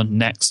good as your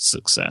next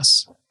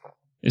success.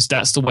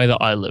 That's the way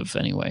that I live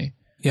anyway.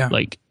 Yeah.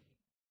 Like,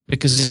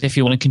 because if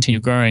you want to continue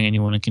growing and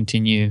you want to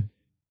continue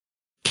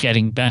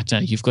getting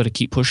better, you've got to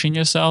keep pushing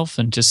yourself,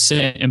 and just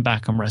sitting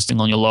back and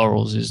resting on your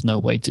laurels is no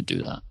way to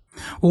do that.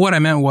 Well, what I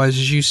meant was,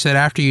 is you said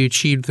after you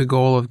achieved the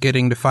goal of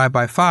getting to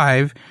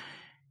 5x5,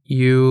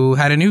 you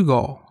had a new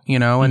goal,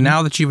 and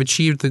now that you've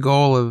achieved the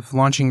goal of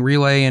launching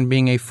Relay and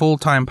being a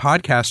full-time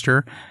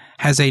podcaster,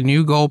 has a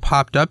new goal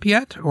popped up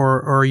yet,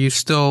 or are you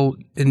still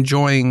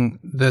enjoying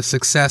the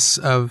success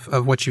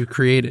of what you've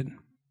created?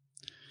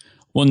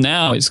 Well,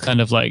 now it's kind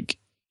of like,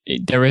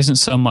 there isn't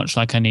so much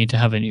like I need to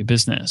have a new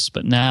business,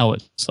 but now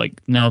it's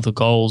like, now the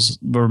goals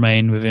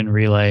remain within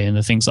Relay and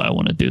the things that I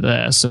want to do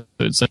there. So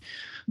it's like,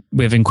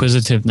 with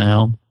Inquisitive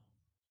now,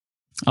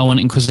 I want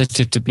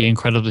Inquisitive to be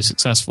incredibly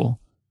successful.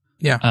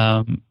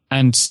 Yeah.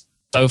 And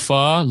so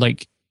far,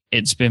 like,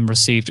 it's been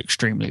received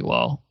extremely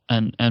well.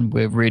 And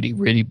we're really,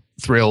 really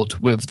thrilled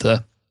with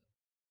the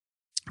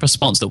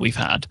response that we've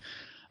had.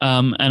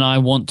 And I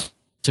want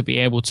to be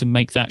able to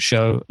make that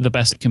show the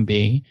best it can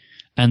be.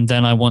 And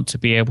then I want to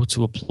be able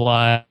to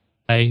apply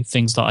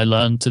things that I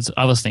learned to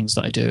other things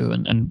that I do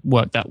and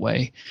work that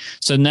way.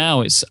 So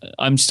now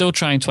I'm still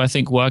trying to, I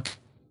think, work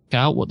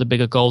out what the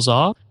bigger goals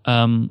are.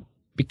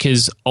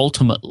 Because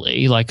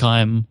ultimately, like,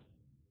 I'm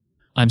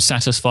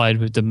satisfied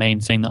with the main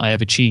thing that I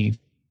have achieved.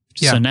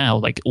 Yeah. So now,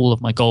 like, all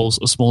of my goals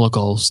are smaller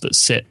goals that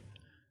sit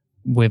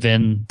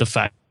within the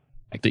fact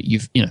that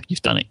you've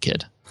done it,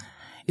 kid.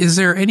 Is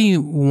there any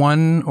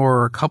one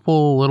or a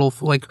couple little,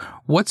 like,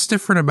 what's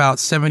different about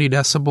 70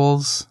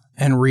 decibels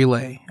and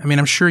Relay? I mean,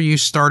 I'm sure you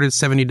started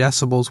 70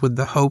 decibels with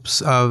the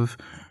hopes of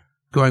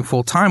going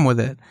full time with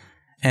it.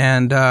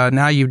 And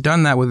now you've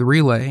done that with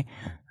Relay.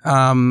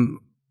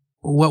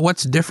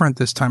 What's different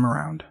this time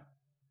around?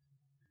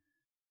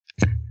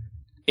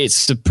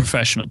 It's a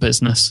professional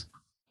business.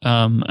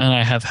 And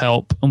I have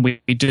help, and we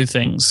do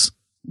things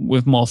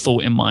with more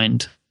thought in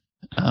mind.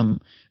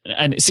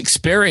 And it's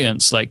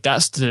experience. Like,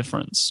 that's the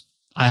difference.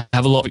 I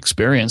have a lot of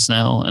experience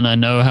now, and I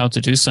know how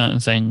to do certain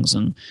things.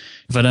 And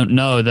if I don't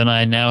know, then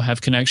I now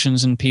have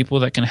connections and people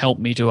that can help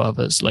me do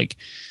others. Like,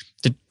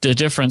 the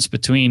difference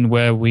between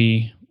where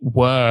we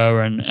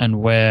were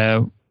and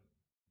where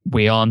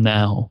we are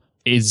now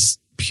is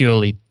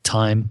purely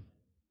time.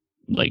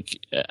 Like,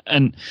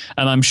 and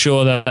I'm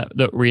sure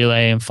that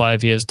Relay in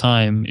 5 years'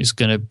 time is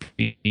going to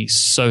be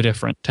so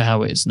different to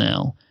how it is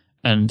now.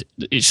 And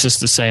it's just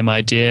the same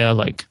idea.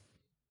 Like,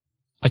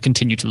 I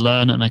continue to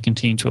learn and I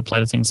continue to apply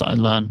the things that I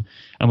learn,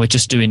 and we're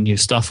just doing new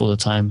stuff all the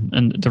time.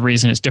 And the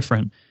reason it's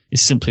different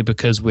is simply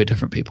because we're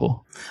different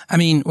people. I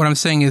mean, what I'm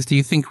saying is, do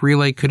you think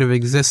Relay could have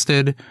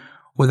existed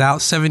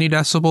without 70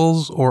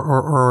 decibels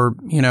or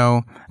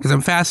because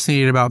I'm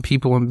fascinated about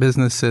people and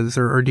businesses,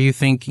 or do you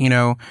think,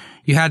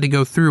 you had to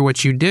go through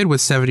what you did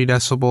with 70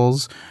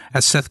 decibels,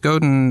 as Seth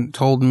Godin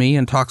told me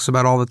and talks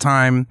about all the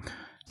time,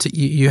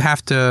 you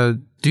have to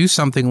do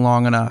something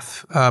long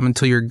enough,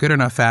 until you're good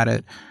enough at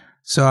it.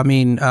 So, do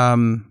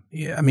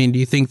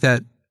you think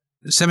that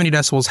 70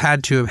 decibels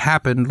had to have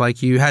happened?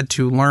 Like, you had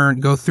to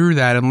go through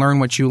that and learn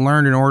what you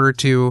learned in order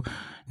to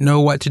know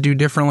what to do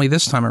differently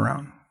this time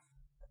around?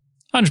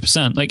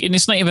 100%. Like, and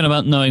it's not even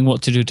about knowing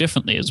what to do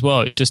differently as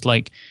well. It's just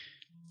like,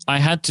 I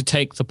had to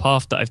take the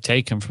path that I've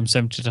taken from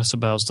 70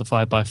 decibels to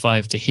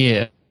 5x5 to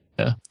here.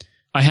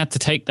 I had to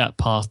take that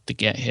path to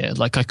get here.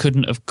 Like, I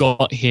couldn't have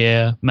got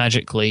here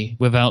magically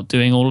without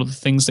doing all of the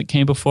things that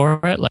came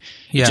before it. Like,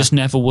 It just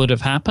never would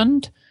have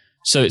happened.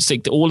 So it's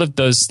like all of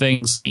those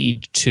things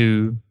lead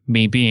to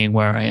me being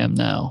where I am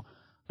now.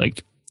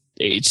 Like,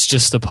 it's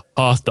just the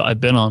path that I've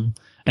been on.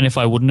 And if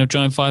I wouldn't have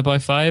joined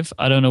 5x5,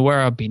 I don't know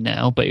where I'd be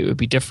now, but it would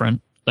be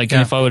different. Like,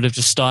 if I would have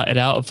just started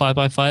out at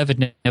 5x5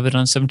 and never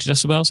done 70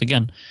 decibels,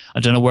 again, I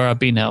don't know where I'd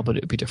be now, but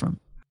it would be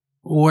different.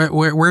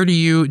 Where do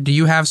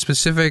you have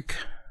specific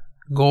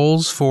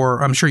goals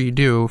for, I'm sure you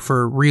do,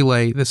 for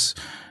Relay? This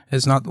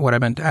is not what I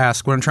meant to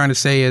ask. What I'm trying to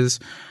say is,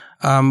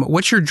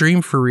 what's your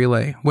dream for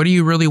Relay? What do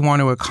you really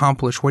want to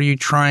accomplish? What are you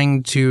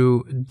trying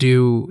to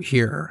do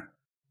here?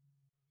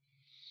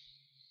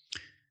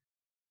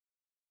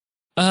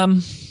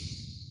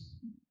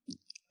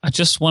 I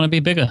just want to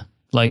be bigger.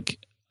 Like,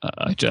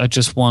 I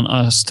just want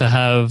us to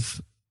have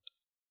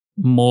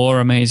more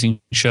amazing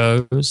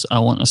shows. I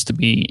want us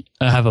to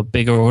have a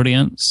bigger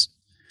audience.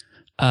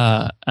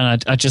 And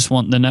I just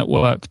want the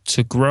network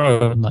to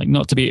grow, like,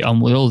 not to be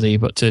unwieldy,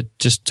 but to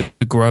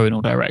grow in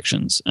all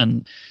directions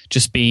and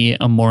just be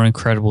a more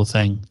incredible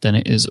thing than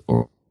it is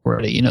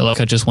already.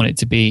 Like, I just want it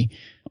to be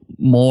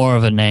more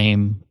of a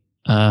name,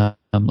 like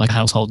a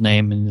household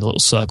name in the little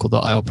circle that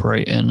I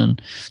operate in,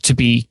 and to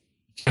be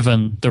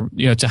given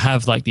to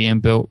have like the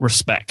inbuilt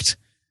respect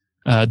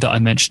that I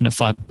mentioned at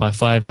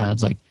 5x5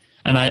 had. Like,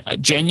 And I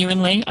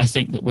genuinely, I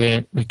think that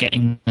we're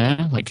getting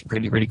there like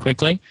really, really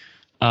quickly.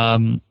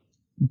 But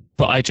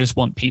I just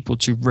want people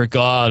to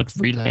regard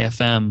Relay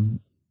FM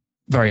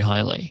very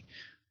highly.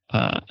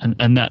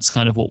 And that's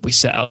kind of what we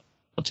set out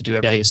to do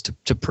every day, is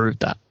to prove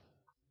that.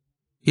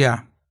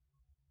 Yeah.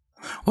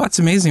 Well, that's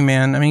amazing,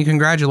 man. I mean,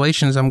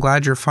 congratulations. I'm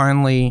glad you're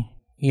finally,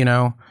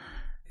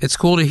 it's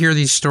cool to hear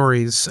these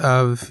stories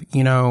of,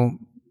 and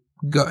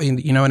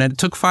it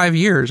took 5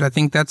 years. I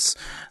think that's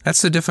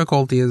the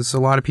difficulty, is a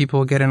lot of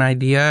people get an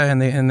idea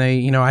and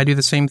they, I do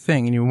the same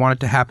thing, and you want it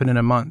to happen in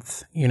a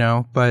month,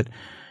 but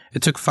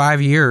it took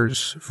 5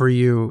 years for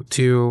you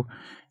to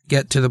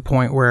get to the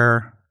point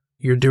where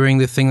you're doing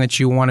the thing that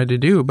you wanted to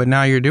do, but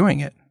now you're doing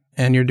it,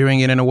 and you're doing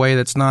it in a way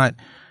that's not,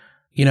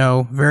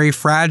 very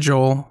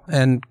fragile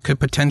and could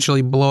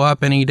potentially blow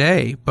up any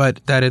day,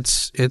 but that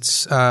it's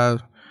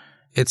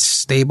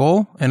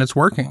stable and it's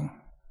working.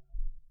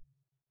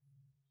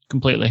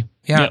 Completely.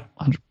 Yeah.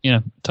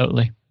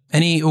 Totally.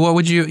 What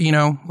would you,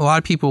 a lot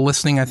of people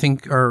listening, I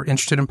think, are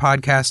interested in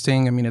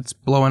podcasting. I mean, it's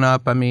blowing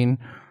up. I mean,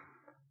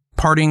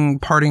 parting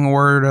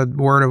word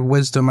of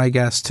wisdom, I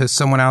guess, to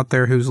someone out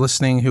there who's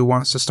listening, who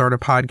wants to start a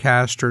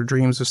podcast or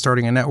dreams of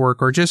starting a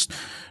network or just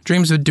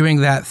dreams of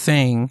doing that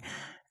thing.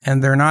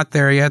 And they're not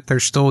there yet. They're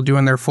still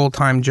doing their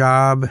full-time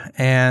job.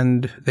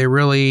 And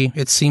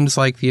it seems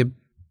like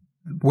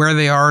where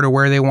they are to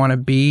where they want to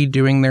be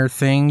doing their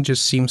thing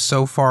just seems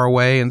so far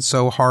away and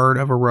so hard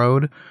of a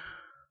road.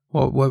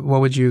 What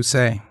would you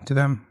say to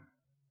them?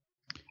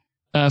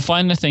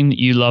 Find the thing that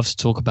you love to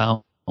talk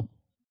about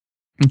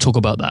and talk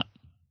about that.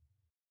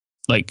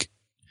 Like,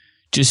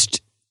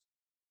 just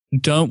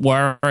don't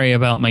worry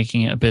about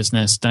making it a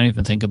business. Don't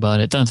even think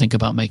about it. Don't think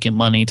about making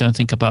money. Don't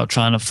think about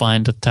trying to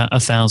find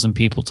 1,000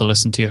 people to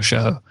listen to your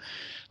show.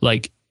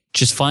 Like,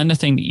 just find the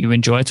thing that you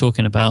enjoy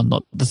talking about,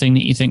 not the thing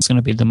that you think is going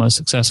to be the most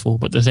successful,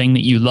 but the thing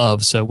that you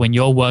love. So when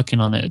you're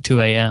working on it at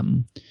 2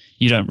 a.m.,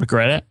 you don't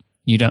regret it.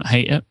 You don't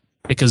hate it,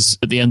 because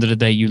at the end of the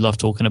day, you love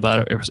talking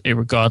about it,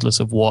 regardless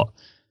of what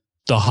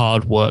the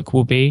hard work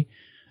will be.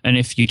 And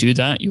if you do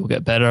that, you'll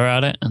get better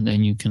at it, and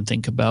then you can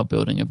think about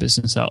building a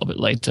business out of it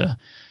later.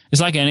 It's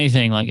like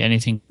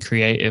anything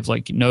creative.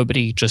 Like,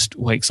 nobody just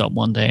wakes up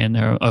one day and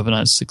they're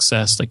overnight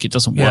success. Like, it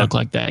doesn't work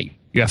like that.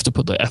 You have to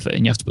put the effort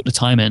in. You have to put the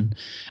time in.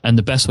 And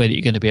the best way that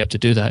you're going to be able to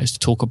do that is to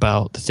talk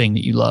about the thing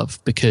that you love,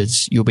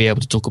 because you'll be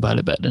able to talk about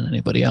it better than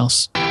anybody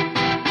else.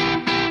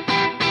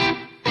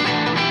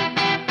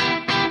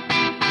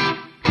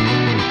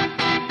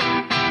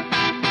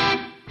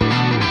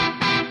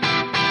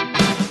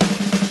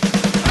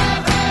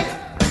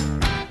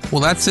 Well,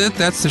 that's it.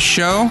 That's the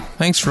show.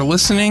 Thanks for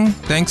listening.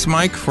 Thanks,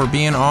 Myke, for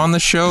being on the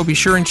show. Be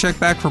sure and check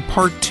back for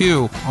part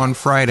 2 on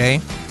Friday,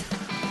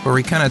 where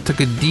we kind of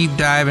took a deep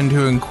dive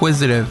into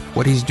Inquisitive,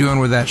 what he's doing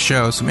with that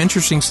show. Some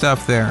interesting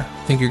stuff there.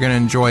 I think you're going to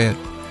enjoy it.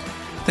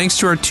 Thanks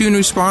to our 2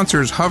 new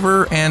sponsors,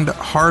 Hover and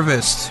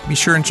Harvest. Be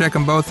sure and check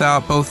them both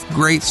out. Both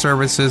great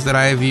services that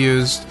I have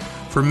used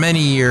for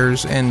many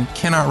years and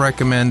cannot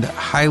recommend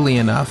highly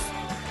enough.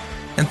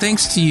 And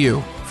thanks to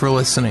you for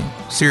listening.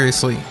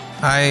 Seriously.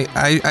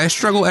 I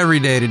struggle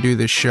every day to do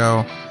this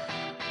show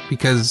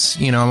because,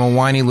 I'm a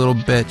whiny little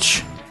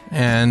bitch.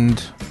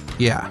 And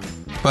yeah,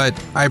 but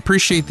I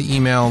appreciate the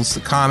emails,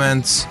 the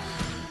comments,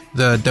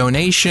 the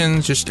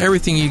donations, just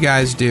everything you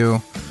guys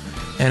do.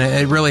 And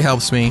it really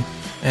helps me.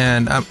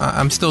 And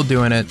I'm still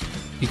doing it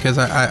because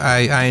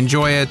I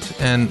enjoy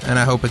it, and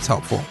I hope it's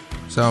helpful.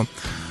 So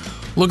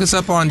look us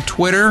up on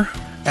Twitter,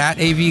 at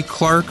AV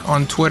Clark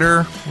on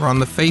Twitter. We're on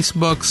the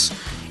Facebooks.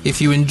 If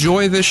you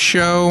enjoy this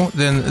show,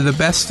 then the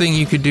best thing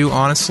you could do,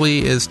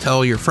 honestly, is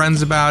tell your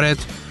friends about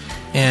it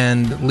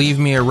and leave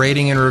me a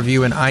rating and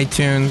review in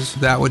iTunes.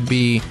 That would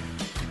be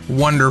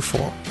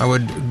wonderful. I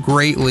would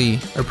greatly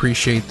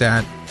appreciate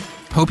that.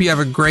 Hope you have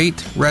a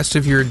great rest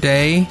of your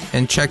day,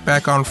 and check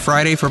back on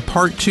Friday for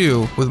part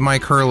 2 with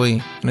Myke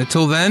Hurley. And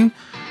until then,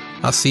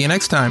 I'll see you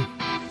next time.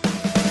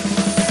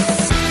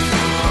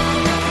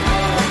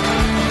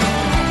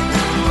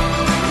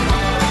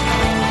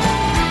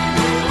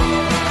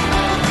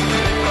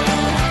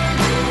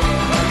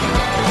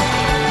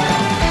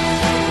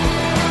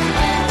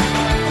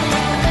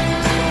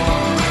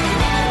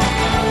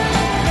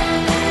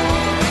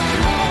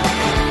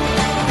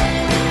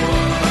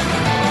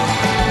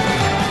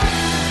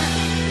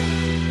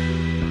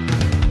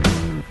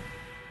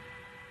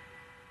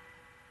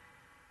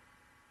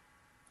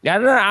 I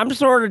don't know. I'm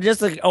sort of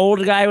just an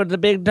old guy with a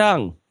big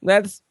tongue.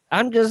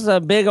 I'm just a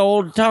big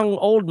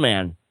old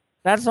man.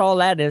 That's all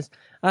that is.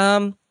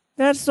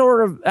 That's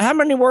sort of, how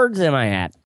many words am I at?